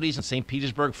properties in St.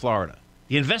 Petersburg, Florida.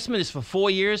 The investment is for 4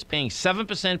 years, paying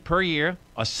 7% per year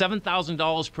or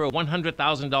 $7,000 per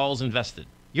 $100,000 invested.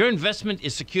 Your investment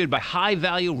is secured by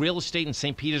high-value real estate in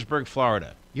St. Petersburg,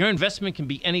 Florida. Your investment can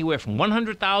be anywhere from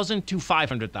 $100,000 to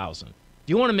 $500,000. Do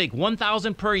you want to make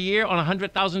 $1,000 per year on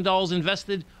 $100,000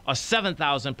 invested or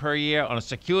 $7,000 per year on a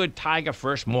secured Tiger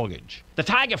First mortgage? The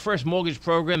Tiger First Mortgage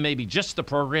Program may be just the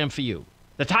program for you.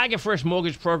 The Tiger First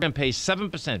Mortgage Program pays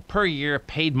 7% per year,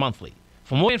 paid monthly.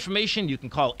 For more information, you can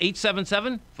call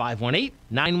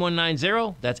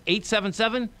 877-518-9190. That's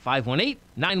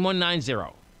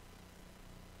 877-518-9190.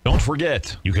 Don't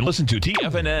forget, you can listen to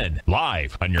TFNN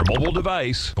live on your mobile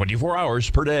device 24 hours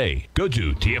per day. Go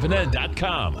to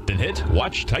TFNN.com, then hit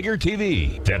Watch Tiger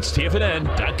TV. That's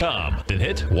TFNN.com, then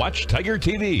hit Watch Tiger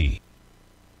TV.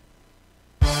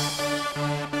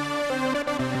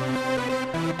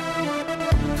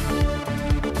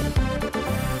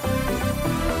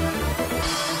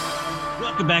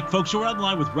 Welcome back, folks. We're on the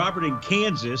line with Robert in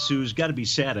Kansas, who's got to be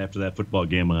sad after that football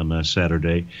game on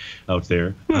Saturday out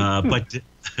there. But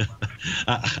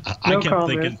I kept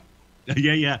thinking,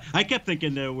 I kept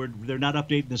thinking they're not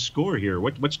updating the score here.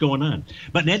 What's going on?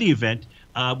 But in any event,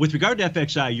 with regard to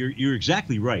FXI, you're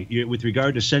exactly right. With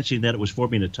regard to sensing that it was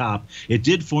forming a top, it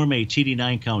did form a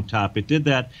TD9 count top. It did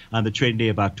that on the trading day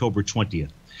of October 20th.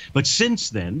 But since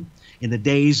then, in the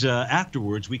days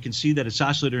afterwards, we can see that its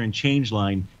oscillator and change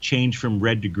line changed from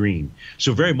red to green.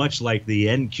 So very much like the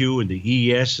NQ and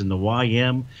the ES and the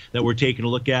YM that we're taking a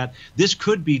look at, this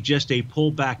could be just a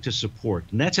pullback to support.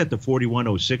 And that's at the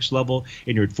 41.06 level,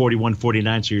 and you're at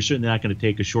 41.49, so you're certainly not going to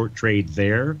take a short trade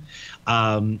there.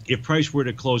 If price were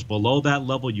to close below that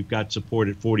level, you've got support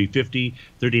at 40.50,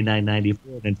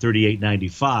 39.94, and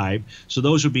 38.95. So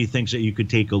those would be things that you could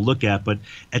take a look at. But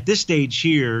at this stage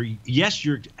here, yes,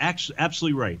 you're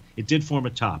absolutely right. It did form a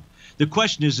top. The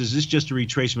question is this just a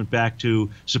retracement back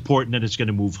to support and then it's going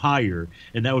to move higher?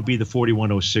 And that would be the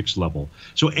 41.06 level.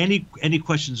 So any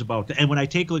questions about that? And when I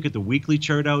take a look at the weekly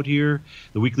chart out here,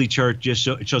 the weekly chart just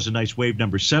it shows a nice wave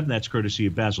number 7. That's courtesy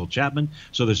of Basil Chapman.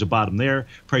 So there's a bottom there.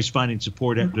 Price finding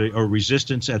support at, or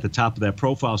resistance at the top of that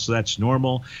profile. So that's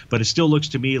normal. But it still looks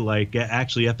to me like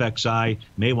actually FXI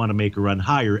may want to make a run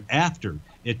higher after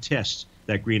it tests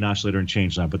that green oscillator and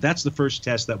change line. But that's the first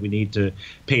test that we need to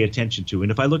pay attention to.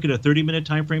 And if I look at a 30-minute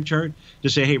time frame chart to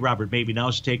say, hey, Robert, maybe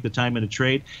now's to take the time in a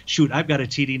trade, shoot, I've got a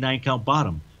TD9 count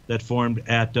bottom that formed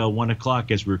at 1 o'clock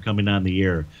as we were coming on the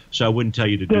air. So I wouldn't tell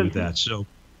you to do that. So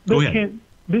go ahead.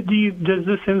 Does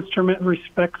this instrument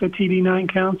respect the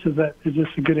TD9 counts? Is this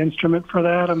a good instrument for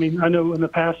that? I mean, I know in the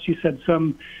past you said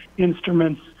some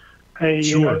instruments,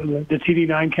 sure, the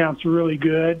TD9 counts are really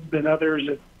good, but others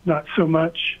not so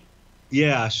much.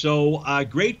 Yeah, so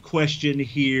great question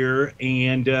here,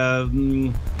 and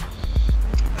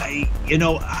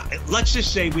let's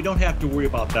just say we don't have to worry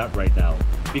about that right now,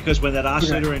 because when that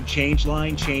oscillator and change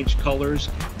line change colors,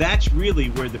 that's really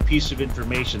where the piece of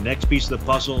information, next piece of the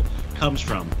puzzle, comes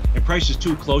from. And price is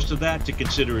too close to that to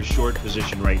consider a short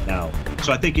position right now.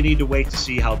 So I think you need to wait to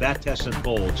see how that test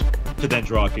unfolds to then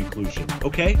draw a conclusion.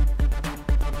 Okay?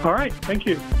 All right, thank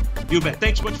you. You bet.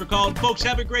 Thanks so much for calling. Folks,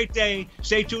 have a great day.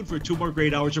 Stay tuned for 2 more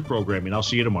great hours of programming. I'll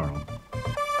see you tomorrow.